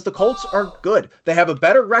watch because the Colts are good. They have a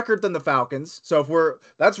better record than the Falcons. So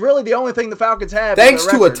that's really the only thing the Falcons have. Thanks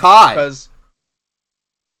to a tie.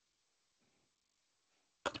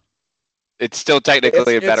 It's still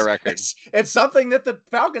technically a better record. It's something that the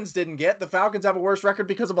Falcons didn't get. The Falcons have a worse record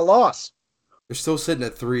because of a loss. They're still sitting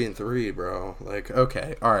at 3-3, bro. Like,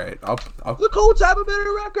 okay, all right. The Colts have a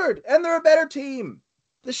better record, and they're a better team.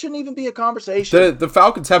 This shouldn't even be a conversation. The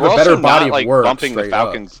Falcons have a better body of work. Bumping the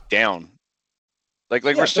Falcons down.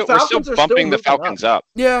 We're still bumping the Falcons up.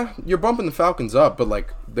 Yeah, you're bumping the Falcons up, but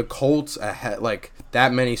like the Colts ahead, like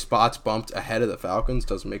that many spots bumped ahead of the Falcons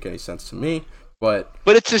doesn't make any sense to me. But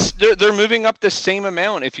it's just, they're moving up the same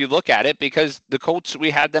amount if you look at it because the Colts,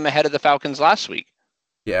 we had them ahead of the Falcons last week.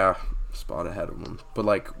 Yeah, spot ahead of them. But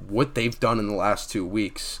like what they've done in the last 2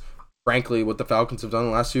 weeks, frankly, what the Falcons have done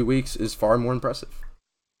in the last 2 weeks is far more impressive.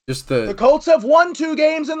 Just the Colts have won 2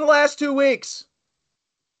 games in the last 2 weeks.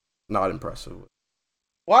 Not impressive.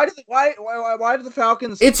 Why did the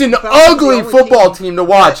Falcons? It's an ugly football team to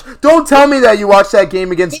watch. Don't tell me that you watched that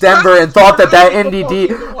game against Denver and thought that Indy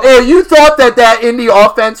you thought that Indy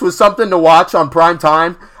offense was something to watch on prime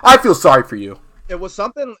time. I feel sorry for you. It was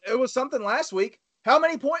something last week. How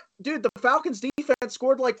many points? Dude, the Falcons defense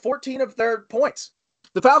scored like 14 of their points.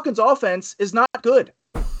 The Falcons offense is not good.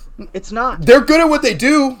 It's not. They're good at what they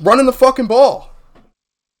do, running the fucking ball.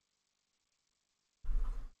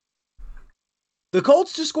 The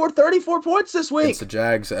Colts just scored 34 points this week. It's the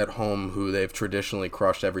Jags at home, who they've traditionally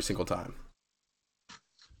crushed every single time.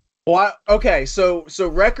 Well, okay, so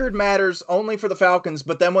record matters only for the Falcons,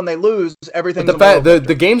 but then when they lose, everything.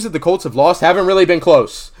 The games that the Colts have lost haven't really been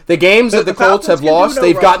close. The games that the Colts have lost,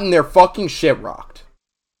 they've gotten their fucking shit rocked.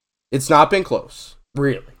 It's not been close,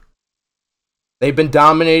 really. They've been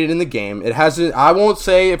dominated in the game. It hasn't. I won't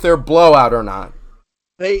say if they're a blowout or not.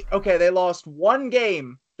 They lost 1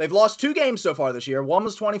 game. They've lost 2 games so far this year. One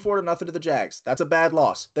was 24-0 to the Jags. That's a bad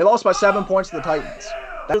loss. They lost by 7 points to the Titans.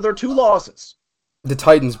 Those are their 2 losses. The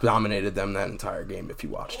Titans dominated them that entire game if you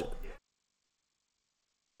watched it.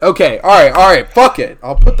 Okay, all right, fuck it.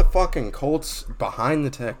 I'll put the fucking Colts behind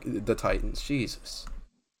the Titans. Jesus.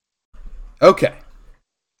 Okay.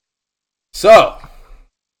 So,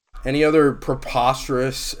 any other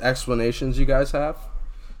preposterous explanations you guys have?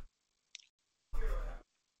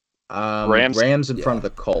 Rams in front of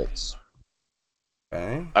the Colts.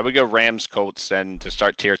 Okay. I would go Rams, Colts, and to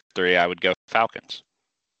start Tier 3, I would go Falcons.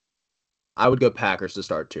 I would go Packers to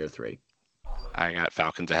start tier 3. I got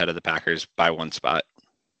Falcons ahead of the Packers by 1 spot.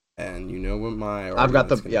 And you know what I've got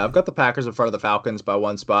the Packers in front of the Falcons by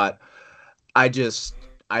 1 spot. I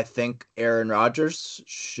think Aaron Rodgers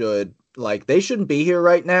they shouldn't be here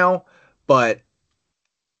right now, but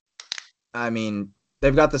I mean,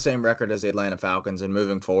 they've got the same record as the Atlanta Falcons, and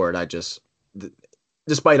moving forward,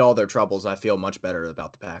 despite all their troubles, I feel much better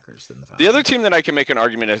about the Packers than the Falcons. The other team that I can make an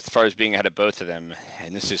argument as far as being ahead of both of them,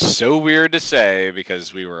 and this is so weird to say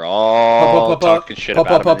because we were all talking shit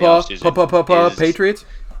about them in the offseason, Patriots?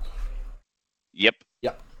 Yep.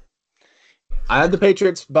 I had the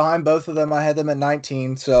Patriots behind both of them. I had them at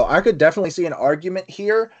 19, so I could definitely see an argument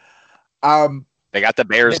here. They got the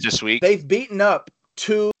Bears this week. They've beaten up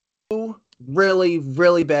 2 really,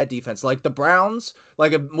 really bad defense. Like the Browns,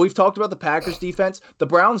 we've talked about the Packers defense. The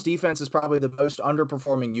Browns defense is probably the most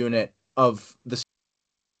underperforming unit of the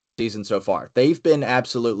season so far. They've been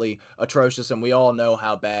absolutely atrocious, and we all know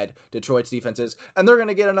how bad Detroit's defense is. And they're going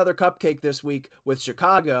to get another cupcake this week with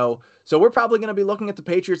Chicago. So we're probably going to be looking at the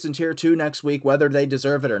Patriots in tier 2 next week, whether they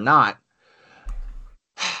deserve it or not.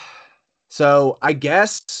 So I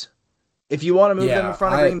guess if you want to move them in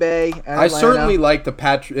front of Green Bay and Atlanta, I certainly like the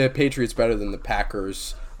Patriots better than the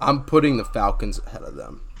Packers. I'm putting the Falcons ahead of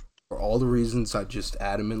them for all the reasons I just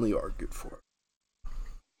adamantly argued for.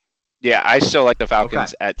 Yeah, I still like the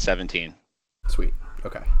Falcons at 17. Sweet.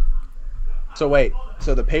 Okay. So wait.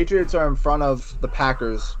 So the Patriots are in front of the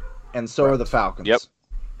Packers, and so are the Falcons. Yep.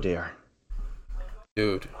 Dear.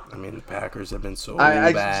 Dude, I mean, the Packers have been so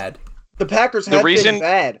bad. The Packers have been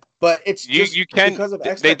bad, but it's just because of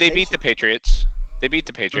they beat the Patriots. They beat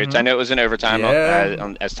the Patriots. I know it was in overtime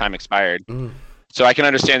as time expired. So I can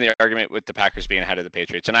understand the argument with the Packers being ahead of the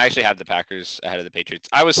Patriots. And I actually have the Packers ahead of the Patriots.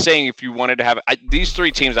 I was saying if you wanted to have these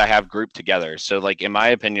 3 teams I have grouped together. So, like, in my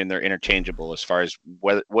opinion, they're interchangeable as far as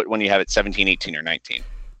when you have it 17, 18, or 19.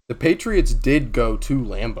 The Patriots did go to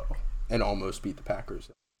Lambeau and almost beat the Packers.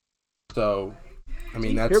 So, I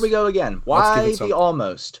mean, here we go again. Why the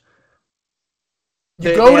almost?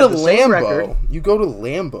 You go to Lambeau. You go to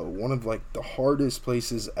Lambeau, one of the hardest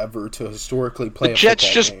places ever to historically play. The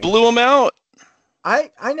Jets just blew them out.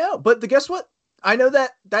 I know, but guess what? I know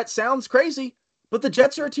that sounds crazy, but the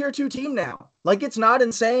Jets are a tier 2 team now. It's not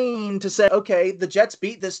insane to say, okay, the Jets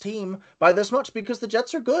beat this team by this much because the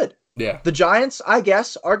Jets are good. Yeah. The Giants, I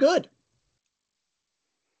guess, are good.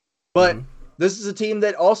 But this is a team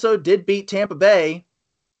that also did beat Tampa Bay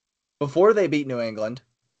before they beat New England.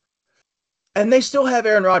 And they still have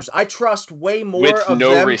Aaron Rodgers. I trust way more of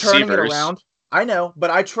them turning it around. I know,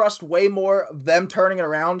 but I trust way more of them turning it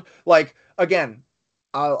around. Again,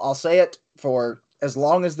 I'll say it for as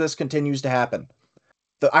long as this continues to happen.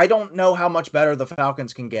 I don't know how much better the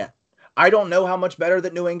Falcons can get. I don't know how much better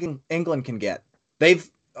that New England can get.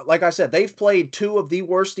 Like I said, they've played 2 of the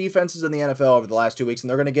worst defenses in the NFL over the last 2 weeks, and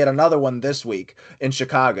they're going to get another one this week in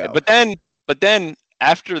Chicago. But then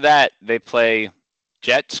after that, they play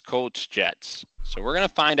Jets, Colts, Jets. So we're going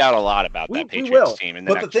to find out a lot about that Patriots team in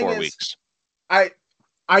the next 4 weeks.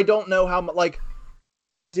 I don't know how much,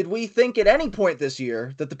 did we think at any point this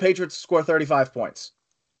year that the Patriots score 35 points?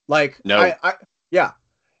 No. Yeah.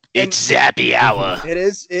 It's Zappe hour. It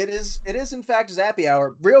is in fact Zappe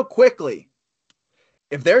hour. Real quickly,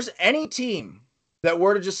 if there's any team that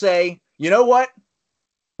were to just say, you know what?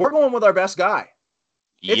 We're going with our best guy.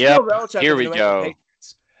 It's Bill Belichick. Here we go.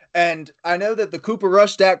 Patriots. And I know that the Cooper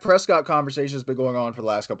Rush, Dak Prescott conversation has been going on for the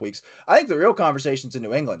last couple weeks. I think the real conversation's in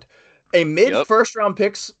New England. A mid-first round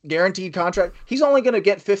picks guaranteed contract. He's only going to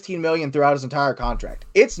get $15 million throughout his entire contract.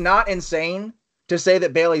 It's not insane to say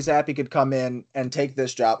that Bailey Zappe could come in and take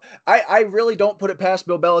this job. I really don't put it past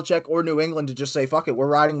Bill Belichick or New England to just say, fuck it, we're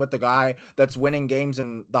riding with the guy that's winning games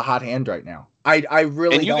in the hot hand right now. I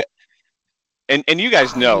really don't. And you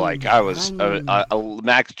guys know, I was a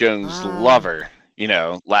Mac Jones lover,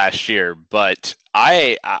 last year. But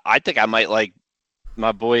I think I might like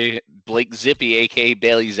my boy Blake Zippy, a.k.a.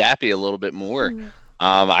 Bailey Zappe, a little bit more.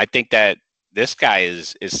 I think that this guy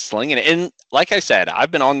is slinging it. And like I said,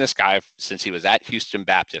 I've been on this guy since he was at Houston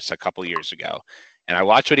Baptist a couple years ago. And I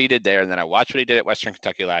watched what he did there, and then I watched what he did at Western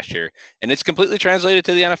Kentucky last year. And it's completely translated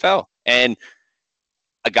to the NFL. And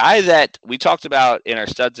a guy that we talked about in our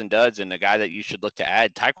studs and duds and a guy that you should look to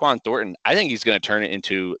add, Tyquan Thornton, I think he's going to turn it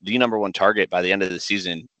into the number 1 target by the end of the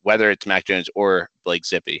season, whether it's Mac Jones or Blake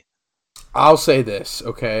Zippy. I'll say this,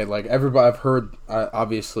 okay? Everybody, I've heard,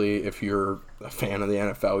 obviously, if you're a fan of the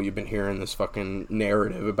NFL, you've been hearing this fucking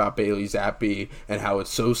narrative about Bailey Zappe and how it's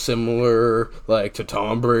so similar, to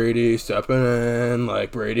Tom Brady stepping in,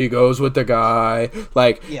 Brady goes with the guy.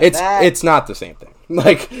 It's not the same thing.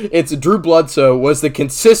 Like, it's Drew Bledsoe was the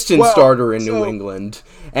consistent starter in New England,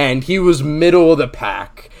 and he was middle of the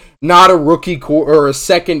pack. Not a rookie or a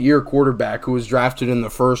second-year quarterback who was drafted in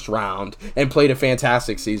the first round and played a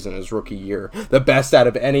fantastic season his rookie year. The best out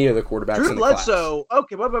of any of the quarterbacks in the class.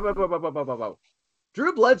 Okay, whoa.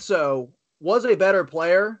 Drew Bledsoe was a better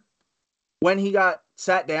player when he got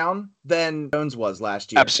sat down than Jones was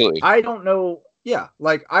last year. Absolutely. I don't know. Yeah,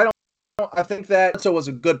 like, I think that Bledsoe was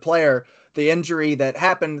a good player. The injury that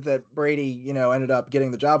happened that Brady, ended up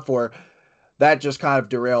getting the job for, that just kind of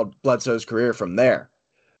derailed Bledsoe's career from there.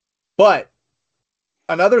 But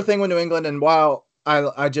another thing with New England, and while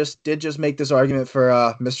I just make this argument for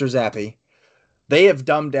Mr. Zappe, they have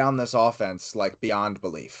dumbed down this offense like beyond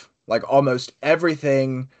belief. Like, almost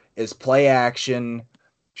everything is play action,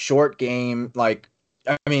 short game. Like,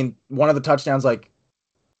 I mean, one of the touchdowns, like,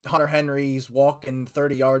 Hunter Henry's walking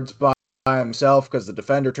 30 yards by himself because the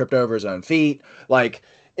defender tripped over his own feet. Like,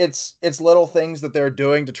 it's little things that they're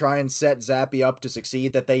doing to try and set Zappe up to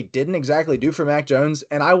succeed that they didn't exactly do for Mac Jones.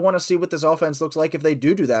 And I want to see what this offense looks like if they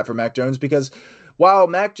do that for Mac Jones, because while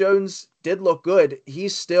Mac Jones did look good,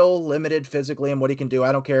 he's still limited physically in what he can do.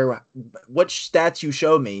 I don't care which stats you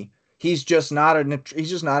show me. He's just not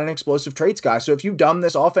an explosive traits guy. So if you dumb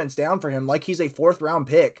this offense down for him like he's a 4th round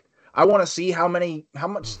pick, I want to see how much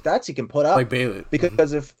stats he can put up. Like Bailey.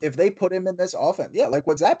 Because if they put him in this offense, like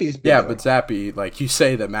what Zappe's been doing. But Zappe, like, you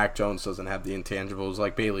say that Mac Jones doesn't have the intangibles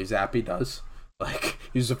like Bailey Zappe does. Like,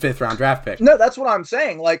 he's a 5th round draft pick. No, that's what I'm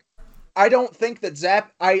saying. Like, I don't think that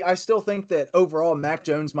I still think that overall Mac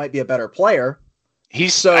Jones might be a better player. I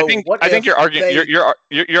think your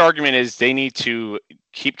argument is they need to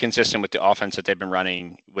keep consistent with the offense that they've been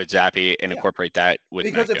running with Zappe and incorporate that with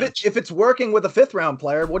Mac Jones. If it's working with a 5th round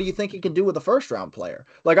player, what do you think he can do with a 1st round player?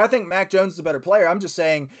 Like, I think Mac Jones is a better player. I'm just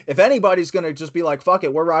saying, if anybody's going to just be like, fuck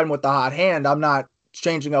it, we're riding with the hot hand, I'm not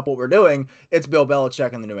changing up what we're doing, it's Bill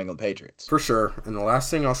Belichick and the New England Patriots. For sure. And the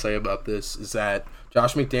last thing I'll say about this is that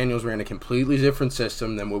Josh McDaniels ran a completely different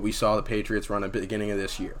system than what we saw the Patriots run at the beginning of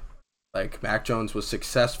this year. Like, Mac Jones was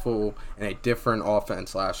successful in a different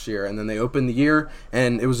offense last year, and then they opened the year,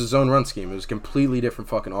 and it was a zone run scheme. It was a completely different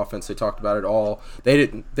fucking offense. They talked about it all.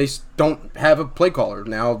 They don't have a play caller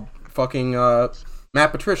now. Fucking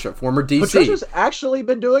Matt Patricia, former DC. Patricia's actually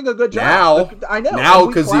been doing a good job. Now, I know. Now,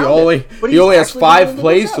 because he only has 5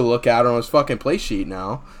 plays to look at on his fucking play sheet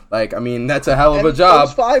now. Like, I mean, that's a hell of a job.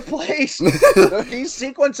 Those 5 plays, he's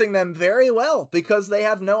sequencing them very well because they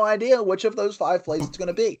have no idea which of those 5 plays it's going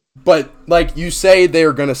to be. But, like, you say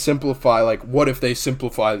they're going to simplify. Like, what if they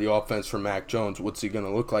simplify the offense for Mac Jones? What's he going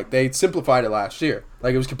to look like? They simplified it last year.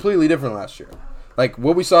 Like, it was completely different last year. Like,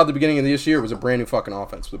 what we saw at the beginning of this year was a brand new fucking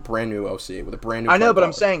offense with a brand new OC, with a brand new. I know, but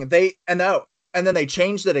I'm saying and then they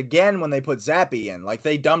changed it again when they put Zappe in. Like,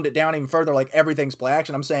 they dumbed it down even further, like everything's play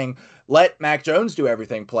action. I'm saying let Mac Jones do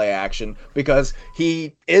everything play action because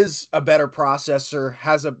he is a better processor,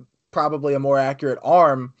 has probably a more accurate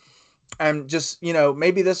arm. And just,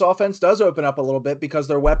 maybe this offense does open up a little bit because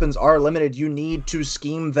their weapons are limited. You need to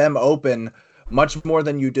scheme them open much more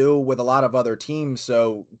than you do with a lot of other teams.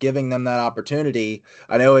 So giving them that opportunity,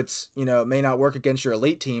 I know it's, it may not work against your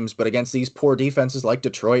elite teams, but against these poor defenses like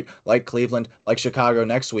Detroit, like Cleveland, like Chicago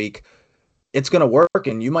next week, it's going to work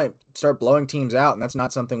and you might start blowing teams out. And that's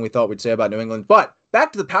not something we thought we'd say about New England, but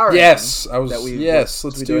back to the power. Let's do that.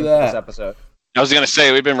 This episode. I was going to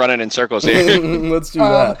say, we've been running in circles here. Let's do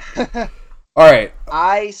that. All right.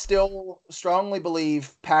 I still strongly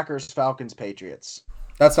believe Packers, Falcons, Patriots.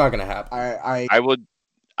 That's not going to happen.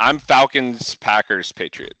 I'm Falcons, Packers,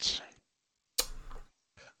 Patriots.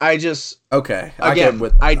 Okay.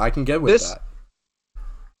 Again, I can get with that.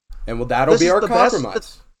 And that'll be our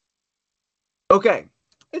compromise. Okay.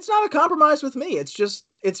 It's not a compromise with me. It's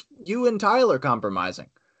you and Tyler compromising.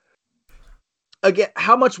 Again,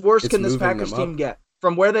 how much worse can this Packers team get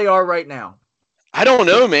from where they are right now? I don't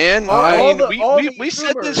know, man. We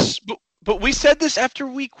said this, but we said this after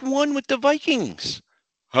week 1 with the Vikings.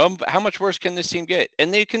 How much worse can this team get?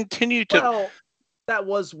 And they continue to. Well, that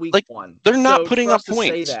was week 1. They're not putting up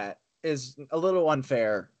points. To say that is a little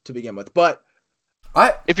unfair to begin with. But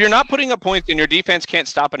if you're not putting up points and your defense can't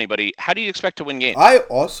stop anybody, how do you expect to win games? I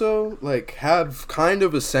also have kind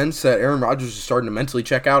of a sense that Aaron Rodgers is starting to mentally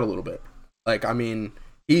check out a little bit. Like, I mean,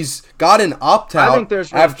 he's got an opt-out. I think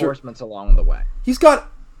there's reinforcements along the way. He's got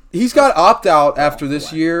opt-out after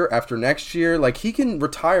this year, after next year. Like, he can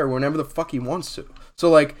retire whenever the fuck he wants to. So,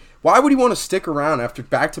 like, why would he want to stick around after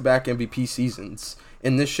back-to-back MVP seasons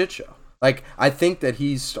in this shit show? Like, I think that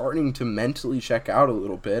he's starting to mentally check out a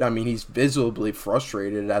little bit. I mean, he's visibly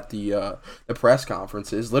frustrated at the press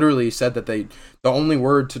conferences. Literally said that the only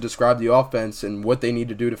word to describe the offense and what they need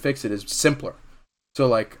to do to fix it is simpler. So,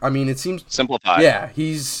 like, I mean, it seems simplify. Yeah,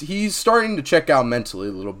 he's starting to check out mentally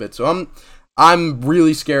a little bit. So I'm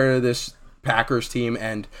really scared of this Packers team.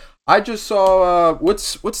 And I just saw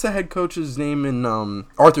what's the head coach's name in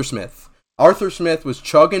Arthur Smith. Arthur Smith was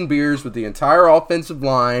chugging beers with the entire offensive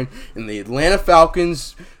line in the Atlanta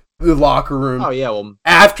Falcons locker room. Oh yeah, well,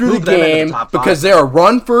 after the game because they're a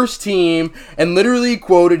run-first team, and literally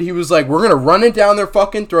quoted, he was like, "We're gonna run it down their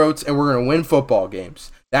fucking throats, and we're gonna win football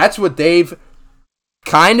games." That's what they've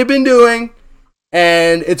kind of been doing,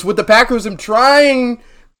 and it's what the Packers have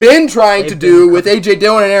been trying to do with A.J.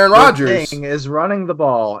 Dillon and Aaron Rodgers. The thing is running the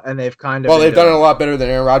ball, and they've kind of they've done it a lot better than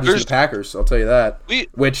Aaron Rodgers and the Packers, I'll tell you that.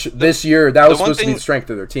 This year, that was supposed to be the strength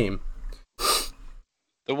of their team.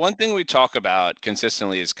 The one thing we talk about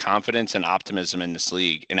consistently is confidence and optimism in this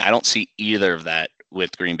league, and I don't see either of that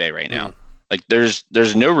with Green Bay right now. Like, there's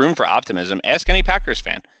no room for optimism. Ask any Packers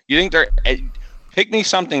fan. You think pick me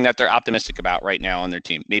something that they're optimistic about right now on their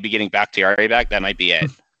team. Maybe getting Bakhtiari back, that might be it.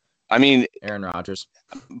 I mean, Aaron Rodgers.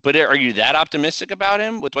 But are you that optimistic about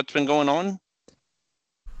him with what's been going on?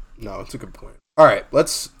 No, it's a good point. All right,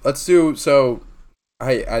 let's do so.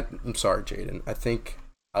 I'm sorry, Jaden. I think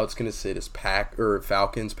I was gonna say this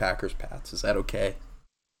Falcons, Packers, Pats. Is that okay?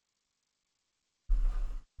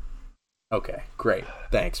 Okay, great.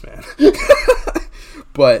 Thanks, man.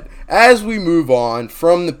 But as we move on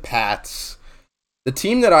from the Pats, the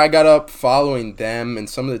team that I got up following them and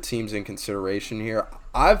some of the teams in consideration here,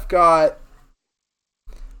 I've got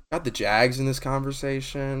the Jags in this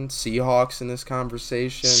conversation, Seahawks in this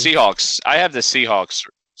conversation. Seahawks. I have the Seahawks.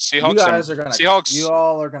 You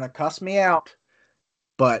all are gonna cuss me out,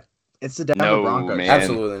 but it's the Denver Broncos. Man.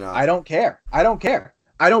 Absolutely not. I don't care.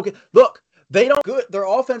 Look, they don't good. Their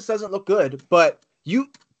offense doesn't look good, but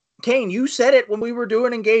Kane, you said it when we were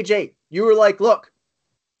doing Engage 8. You were like, look,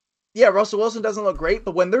 yeah, Russell Wilson doesn't look great,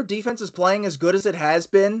 but when their defense is playing as good as it has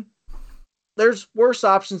been, there's worse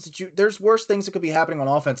options there's worse things that could be happening on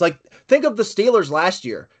offense. Like, think of the Steelers last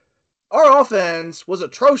year. Our offense was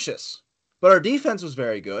atrocious, but our defense was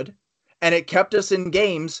very good, and it kept us in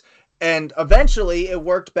games, and eventually it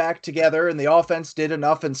worked back together, and the offense did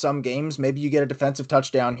enough in some games. Maybe you get a defensive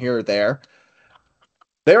touchdown here or there.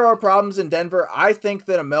 There are problems in Denver. I think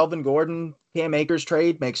that a Melvin Gordon, Cam Akers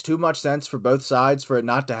trade makes too much sense for both sides for it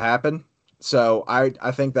not to happen. So I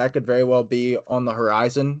think that could very well be on the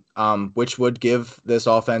horizon, which would give this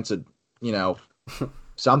offense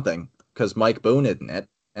something, because Mike Boone isn't it,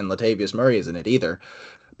 and Latavius Murray isn't it either.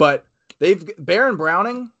 But Baron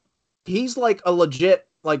Browning, he's like a legit,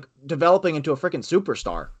 like, developing into a freaking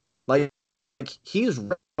superstar. Like, he's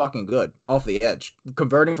fucking good off the edge,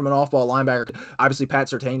 converting from an off-ball linebacker. Obviously, Pat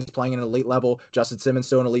Surtain is playing at an elite level. Justin Simmons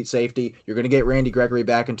still an elite safety. You're going to get Randy Gregory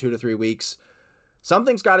back in 2 to 3 weeks.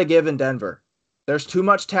 Something's got to give in Denver. There's too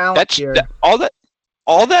much talent here.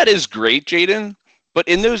 All that is great, Jaden. But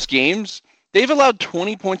in those games, they've allowed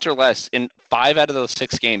 20 points or less in 5 out of those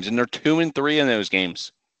 6 games, and they're 2-3 in those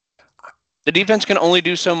games. The defense can only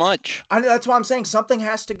do so much. That's why I'm saying something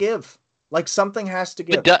has to give. Like, something has to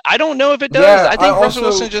give. I don't know if it does. Yeah, I think Russell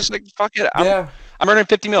Wilson just like, fuck it. I'm earning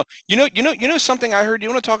 $50 million. You know something I heard. You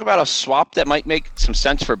want to talk about a swap that might make some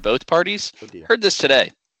sense for both parties? Heard this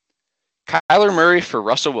today. Kyler Murray for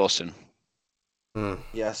Russell Wilson.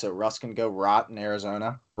 Yeah, so Russ can go rot in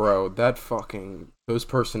Arizona. Bro, those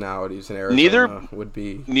personalities in Arizona would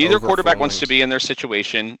be neither quarterback wants to be in their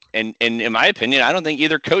situation, and in my opinion, I don't think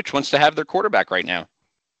either coach wants to have their quarterback right now.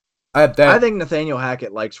 I think Nathaniel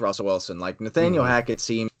Hackett likes Russell Wilson. Like, Nathaniel Hackett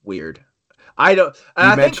seems weird. I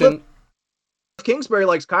think Cliff Kingsbury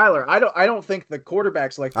likes Kyler. I don't think the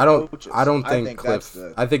quarterbacks like the coaches. I don't think Cliff.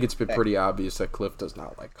 I think it's been pretty obvious that Cliff does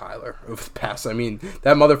not like Kyler over the past. I mean,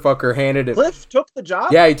 that motherfucker handed it. Cliff took the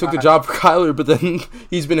job. Yeah, he took the job for Kyler, but then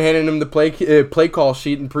he's been handing him the play call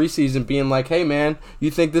sheet in preseason, being like, "Hey, man, you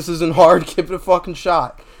think this isn't hard? Give it a fucking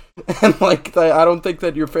shot." And like, I don't think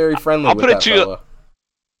that you're very friendly with that fella.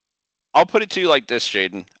 I'll put it to you like this,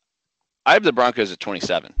 Jaden. I have the Broncos at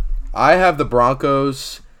 27. I have the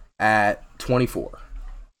Broncos at 24.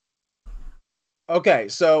 Okay,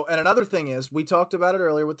 so, and another thing is, we talked about it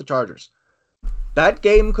earlier with the Chargers. That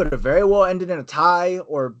game could have very well ended in a tie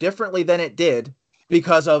or differently than it did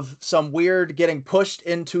because of some weird getting pushed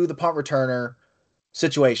into the punt returner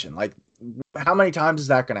situation. Like, how many times is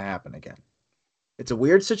that going to happen again? It's a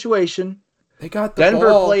weird situation. They got the Denver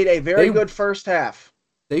ball. Played a very good first half.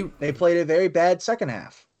 They played a very bad second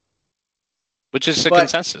half. Which is the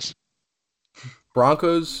consensus.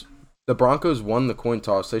 Broncos the Broncos won the coin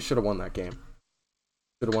toss. They should have won that game.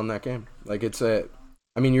 Like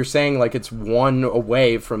you're saying like it's one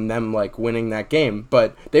away from them like winning that game,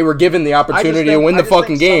 but they were given the opportunity to win the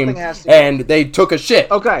fucking game, and they took a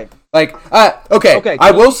shit. Okay. Like, okay.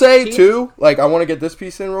 I will say too. Like, I want to get this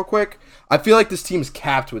piece in real quick. I feel like this team is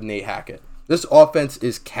capped with Nate Hackett. This offense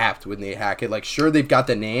is capped with Nate Hackett. Like, sure, they've got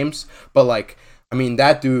the names, but, like, I mean,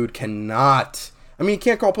 that dude cannot... I mean, he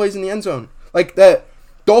can't call plays in the end zone. Like, that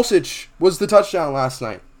Dulcich was the touchdown last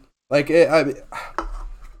night. Like, he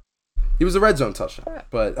was a red zone touchdown.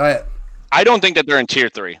 But I don't think that they're in Tier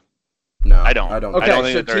 3. No, I don't. Okay, I don't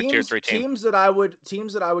think so that they're a Tier 3 team. Teams that I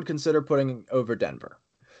would consider putting over Denver.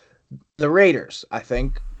 The Raiders, I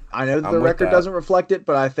think. I know the record doesn't reflect it,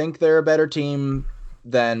 but I think they're a better team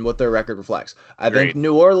than what their record reflects. I think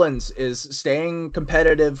New Orleans is staying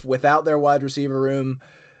competitive without their wide receiver room.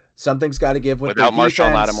 Something's got to give without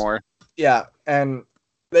Marshawn Lattimore. Yeah, and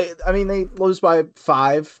they lose by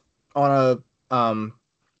 5 on a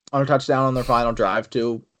touchdown on their final drive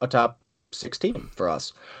to a top 6 team for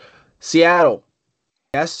us. Seattle,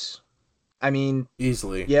 yes. I mean,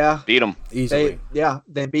 easily. Yeah. Beat them. Easily.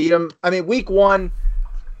 They beat them. I mean, week 1,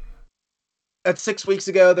 that's 6 weeks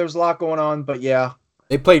ago. There was a lot going on, but yeah.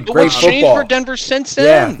 They played great football. What's changed for Denver since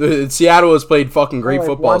then? Yeah, Seattle has played fucking great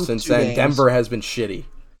football since then. Games. Denver has been shitty.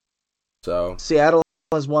 So Seattle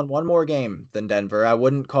has won one more game than Denver. I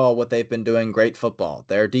wouldn't call what they've been doing great football.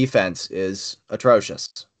 Their defense is atrocious.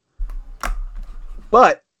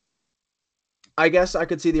 But I guess I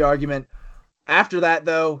could see the argument. After that,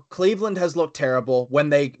 though, Cleveland has looked terrible. When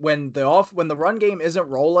the run game isn't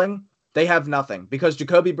rolling, they have nothing because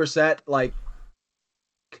Jacoby Brissett, like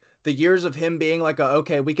the years of him being like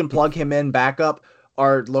we can plug him in backup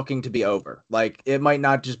are looking to be over. Like it might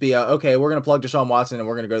not just be we're going to plug Deshaun Watson and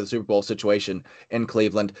we're going to go to the Super Bowl situation in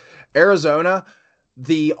Cleveland. Arizona,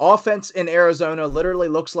 the offense in Arizona literally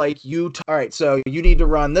looks like all right, so you need to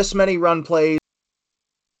run this many run plays,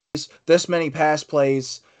 this many pass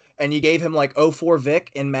plays, and you gave him like 04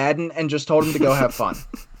 Vic in Madden and just told him to go have fun.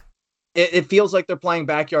 It feels like they're playing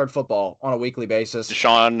backyard football on a weekly basis.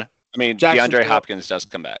 DeAndre Hopkins does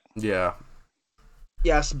come back. Yeah.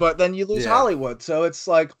 Yes, but then you lose Hollywood, so it's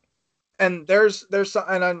like, and there's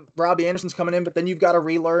Robbie Anderson's coming in, but then you've got to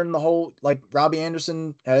relearn the whole, like Robbie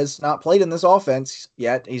Anderson has not played in this offense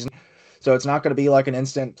yet. So it's not going to be like an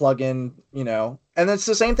instant plug-in, and it's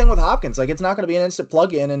the same thing with Hopkins. Like it's not going to be an instant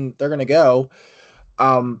plug-in and they're going to go.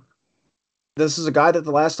 This is a guy that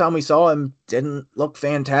the last time we saw him didn't look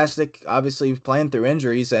fantastic. Obviously, he was playing through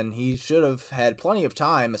injuries, and he should have had plenty of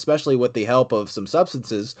time, especially with the help of some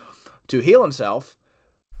substances, to heal himself.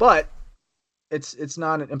 But it's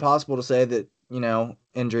not impossible to say that,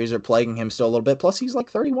 injuries are plaguing him still a little bit. Plus, he's like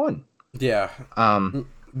 31. Yeah.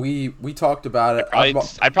 We talked about it.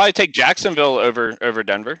 I'd probably take Jacksonville over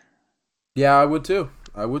Denver. Yeah, I would too.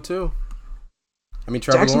 I mean,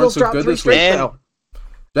 Trevor Lawrence looked good this week.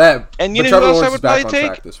 And you know who else I would probably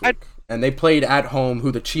take? This week. And they played at home,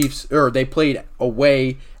 they played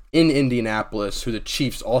away in Indianapolis, who the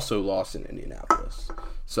Chiefs also lost in Indianapolis.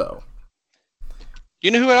 So,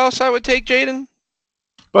 you know who else I would take, Jaden?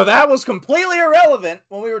 But that was completely irrelevant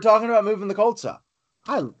when we were talking about moving the Colts up.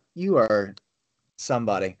 You are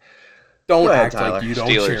somebody. Don't ahead, act like you don't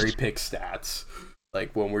Steelers. cherry pick stats.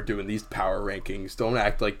 Like when we're doing these power rankings, don't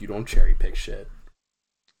act like you don't cherry pick shit.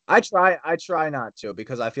 I try not to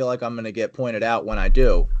because I feel like I'm going to get pointed out when I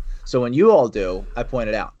do. So when you all do, I point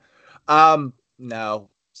it out. No,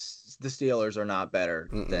 the Steelers are not better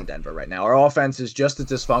than Denver right now. Our offense is just as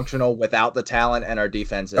dysfunctional without the talent, and our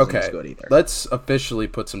defense isn't as good either. Let's officially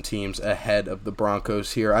put some teams ahead of the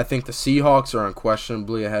Broncos here. I think the Seahawks are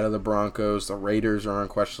unquestionably ahead of the Broncos. The Raiders are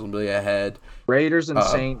unquestionably ahead. Raiders and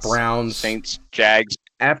Saints. Browns. Saints, Jags.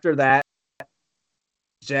 After that,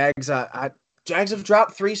 Jags, Jags have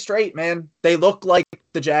dropped 3 straight, man. They look like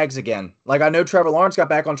the Jags again. Like, I know Trevor Lawrence got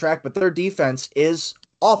back on track, but their defense is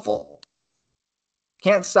awful.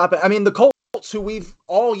 Can't stop it. I mean, the Colts, who we've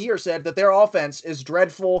all year said that their offense is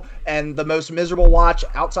dreadful and the most miserable watch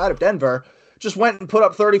outside of Denver, just went and put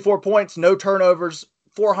up 34 points, no turnovers,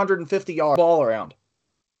 450 yard ball around.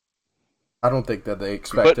 I don't think that they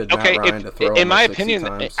expected Matt Ryan to throw. In my opinion,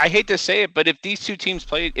 times. I hate to say it, but if these two teams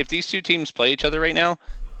play each other right now,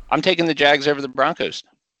 I'm taking the Jags over the Broncos.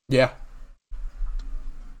 Yeah.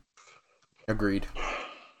 Agreed.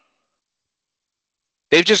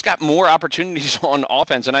 They've just got more opportunities on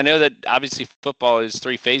offense, and I know that obviously football is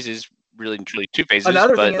 3 phases, really and truly 2 phases.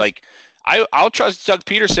 I'll trust Doug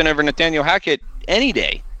Peterson over Nathaniel Hackett any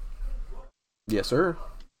day. Yes, sir.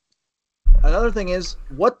 Another thing is,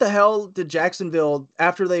 what the hell did Jacksonville,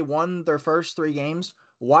 after they won their first 3 games,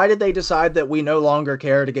 Why did they decide that we no longer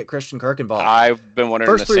care to get Christian Kirk involved? I've been wondering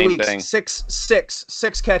First the 3 same weeks, thing.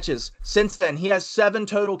 six catches. Since then, he has 7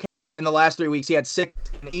 total catches in the last 3 weeks. He had 6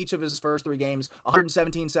 in each of his first 3 games,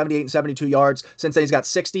 117, 78, and 72 yards. Since then, he's got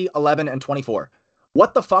 60, 11, and 24.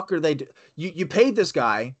 What the fuck are they doing? You paid this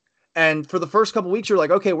guy, and for the first couple weeks, you're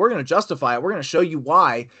like, okay, we're going to justify it. We're going to show you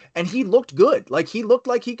why. And he looked good. Like, he looked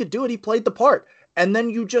like he could do it. He played the part. And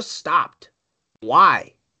then you just stopped.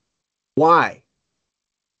 Why?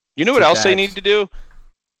 You know what else they need to do?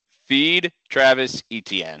 Feed Travis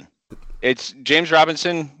Etienne. It's James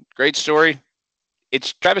Robinson, great story.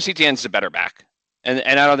 It's Travis Etienne's the better back. And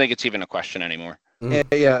I don't think it's even a question anymore. Yeah,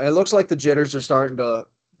 it looks like the jitters are starting to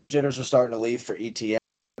leave for Etienne.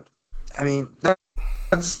 I mean,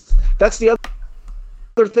 that's the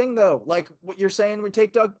other thing, though. Like what you're saying, we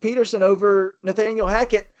take Doug Peterson over Nathaniel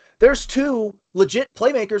Hackett. There's 2 legit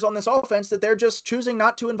playmakers on this offense that they're just choosing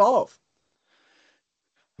not to involve.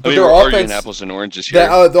 But we're arguing apples and oranges here.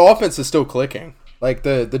 The offense is still clicking. Like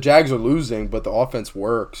the Jags are losing, but the offense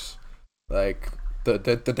works. Like the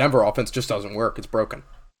Denver offense just doesn't work. It's broken.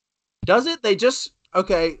 Does it?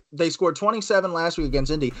 They scored 27 last week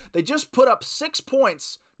against Indy. They just put up 6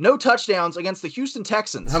 points, no touchdowns against the Houston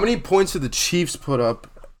Texans. How many points did the Chiefs put up?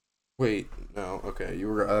 Wait, no. Okay,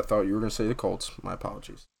 I thought you were going to say the Colts. My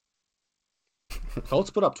apologies. Colts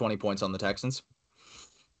put up 20 points on the Texans.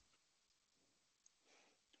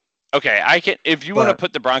 Okay, if you want to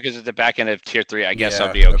put the Broncos at the back end of tier 3, I guess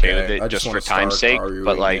I'll be okay with it just for time's sake.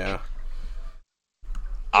 But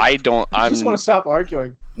I just want to stop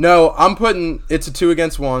arguing. No, I'm putting it's a 2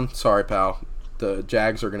 against 1. Sorry, pal. The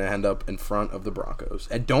Jags are going to end up in front of the Broncos,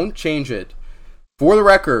 and don't change it. For the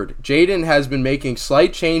record, Jaden has been making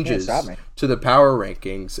slight changes to the power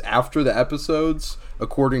rankings after the episodes,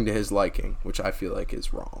 according to his liking, which I feel like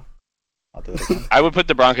is wrong. I'll do it again. I would put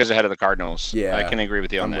the Broncos ahead of the Cardinals. Yeah, I can agree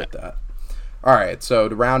with you on that. With that. All right, so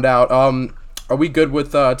to round out, are we good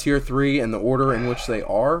with tier 3 and the order in which they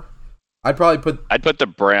are? I'd put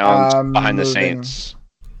the Browns behind the Saints.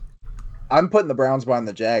 I'm putting the Browns behind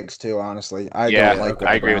the Jags too. Honestly, I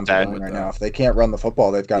agree with that right now. If they can't run the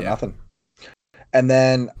football, they've got nothing. And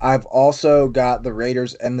then I've also got the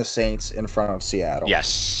Raiders and the Saints in front of Seattle.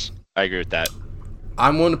 Yes, I agree with that.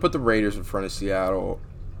 I'm willing to put the Raiders in front of Seattle.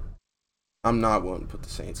 I'm not willing to put the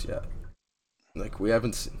Saints yet. Like we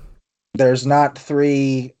haven't seen. There's not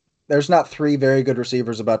three very good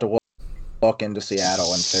receivers about to walk into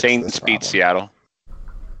Seattle and fix Saints this problem. beat Seattle.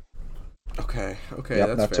 Okay,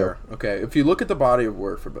 Yep, that's fair. too. Okay, if you look at the body of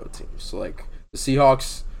work for both teams, so like the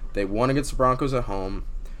Seahawks, they won against the Broncos at home.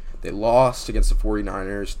 They lost against the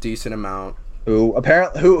 49ers, decent amount. Who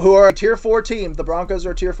are a tier 4 team. The Broncos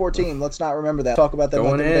are a tier 4 team. Let's not remember that. Talk about them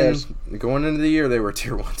like the Bears. Going into the year, they were a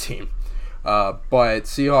tier 1 team. But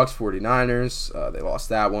Seahawks, 49ers, they lost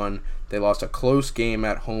that one. They lost a close game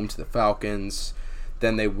at home to the Falcons.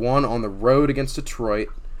 Then they won on the road against Detroit.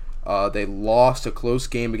 They lost a close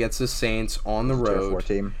game against the Saints on the road. Tier 4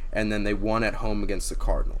 team. And then they won at home against the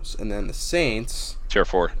Cardinals. And then the Saints. Tier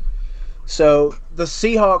 4. So the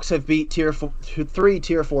Seahawks have beat three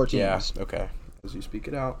tier 4 teams. Yeah, okay. As you speak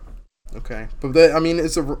it out. Okay. But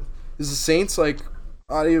is the Saints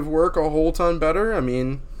body of work a whole ton better? I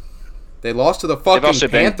mean, they lost to the fucking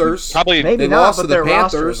Panthers. Probably maybe they not, lost but to the their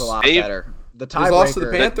Panthers. roster is a lot better. The They lost to the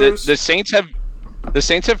tiebreaker. Panthers. The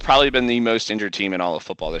Saints have probably been the most injured team in all of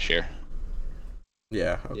football this year.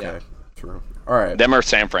 Yeah, okay. Yeah. True. All right. Them or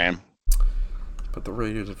San Fran. Put the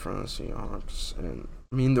Raiders in front of the Seahawks. And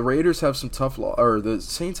I mean, the Raiders have some tough the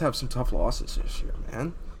Saints have some tough losses this year,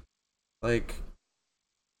 man. Like,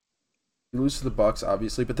 you lose to the Bucks,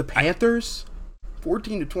 obviously, but the Panthers,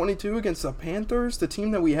 14-22 against the Panthers, the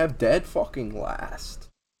team that we have dead fucking last.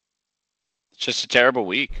 It's just a terrible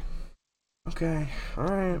week. Okay, all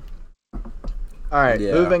right. All right,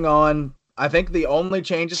 Yeah. moving on. I think the only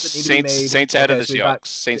changes that need to be made. Saints ahead of the so we got- Seahawks.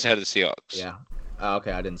 Saints ahead of the Seahawks. Yeah. Oh,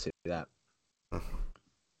 okay, I didn't see that.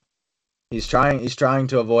 He's trying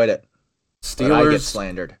to avoid it. But I get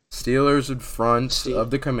slandered. Steelers in front of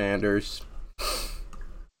the Commanders.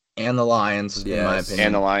 And the Lions, in my opinion.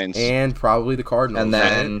 And the Lions. And probably the Cardinals. And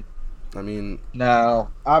then... I mean... No,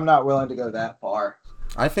 I'm not willing to go that far.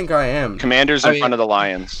 I think I am. Commanders in front of the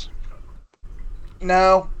Lions.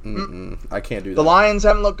 No. I can't do that. The Lions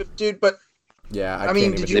haven't looked good, dude, but... Yeah, I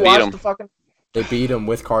mean, did you beat watch them. the fucking... They beat them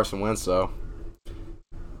with Carson Wentz, though.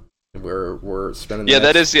 We're spending. Yeah,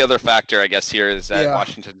 that is the other factor, I guess. Here is that Yeah.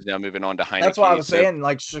 Washington's now moving on to Heineke. That's why I was saying,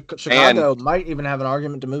 like, Chicago might even have an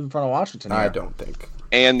argument to move in front of Washington. I here. don't think.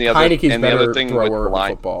 And the other Heineke's and the better other thing with the thrower of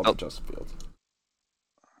line, football than Justin Fields.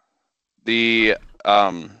 the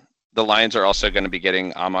the Lions are also going to be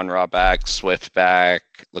getting Amon-Ra back, Swift back.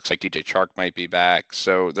 Looks like DJ Chark might be back.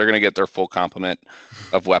 So they're going to get their full complement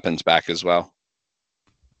of weapons back as well.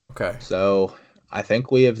 Okay. So I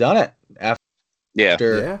think we have done it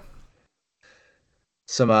after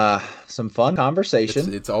some fun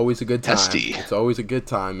conversation. It's always a good time. Testy. It's always a good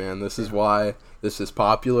time, man. This is why this is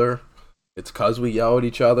popular. It's because we yell at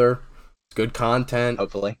each other. It's good content.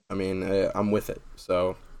 Hopefully. I mean, I'm with it.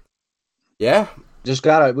 So, yeah. We just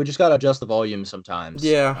gotta adjust the volume sometimes.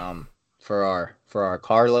 Yeah. For our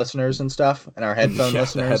car listeners and stuff, and our headphone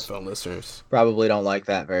listeners. The headphone listeners probably don't like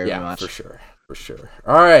that very much. Yeah, for sure.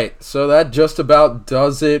 All right, so that just about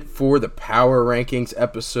does it for the Power Rankings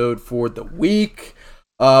episode for the week.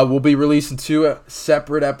 We'll be releasing 2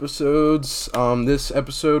 separate episodes. This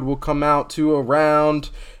episode will come out to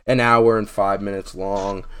around an hour and 5 minutes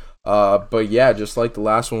long. But yeah, just like the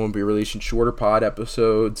last one, we'll be releasing shorter pod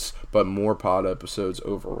episodes, but more pod episodes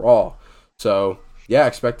overall. So yeah,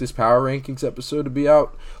 expect this Power Rankings episode to be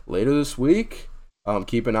out later this week.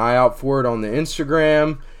 Keep an eye out for it on the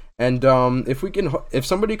Instagram. And if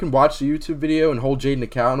somebody can watch the YouTube video and hold Jaden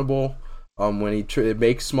accountable when he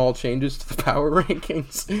makes small changes to the Power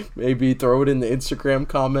Rankings, maybe throw it in the Instagram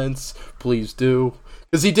comments. Please do,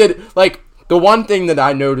 because he did like. The one thing that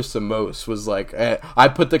I noticed the most was, like, I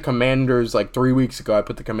put the Commanders, like, 3 weeks ago, I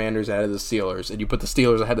put the Commanders ahead of the Steelers, and you put the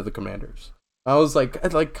Steelers ahead of the Commanders. I was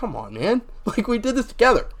like, come on, man. Like, we did this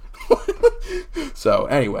together. So,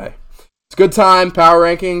 anyway. It's a good time. Power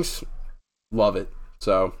Rankings. Love it.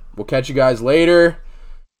 So, we'll catch you guys later.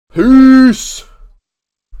 Peace!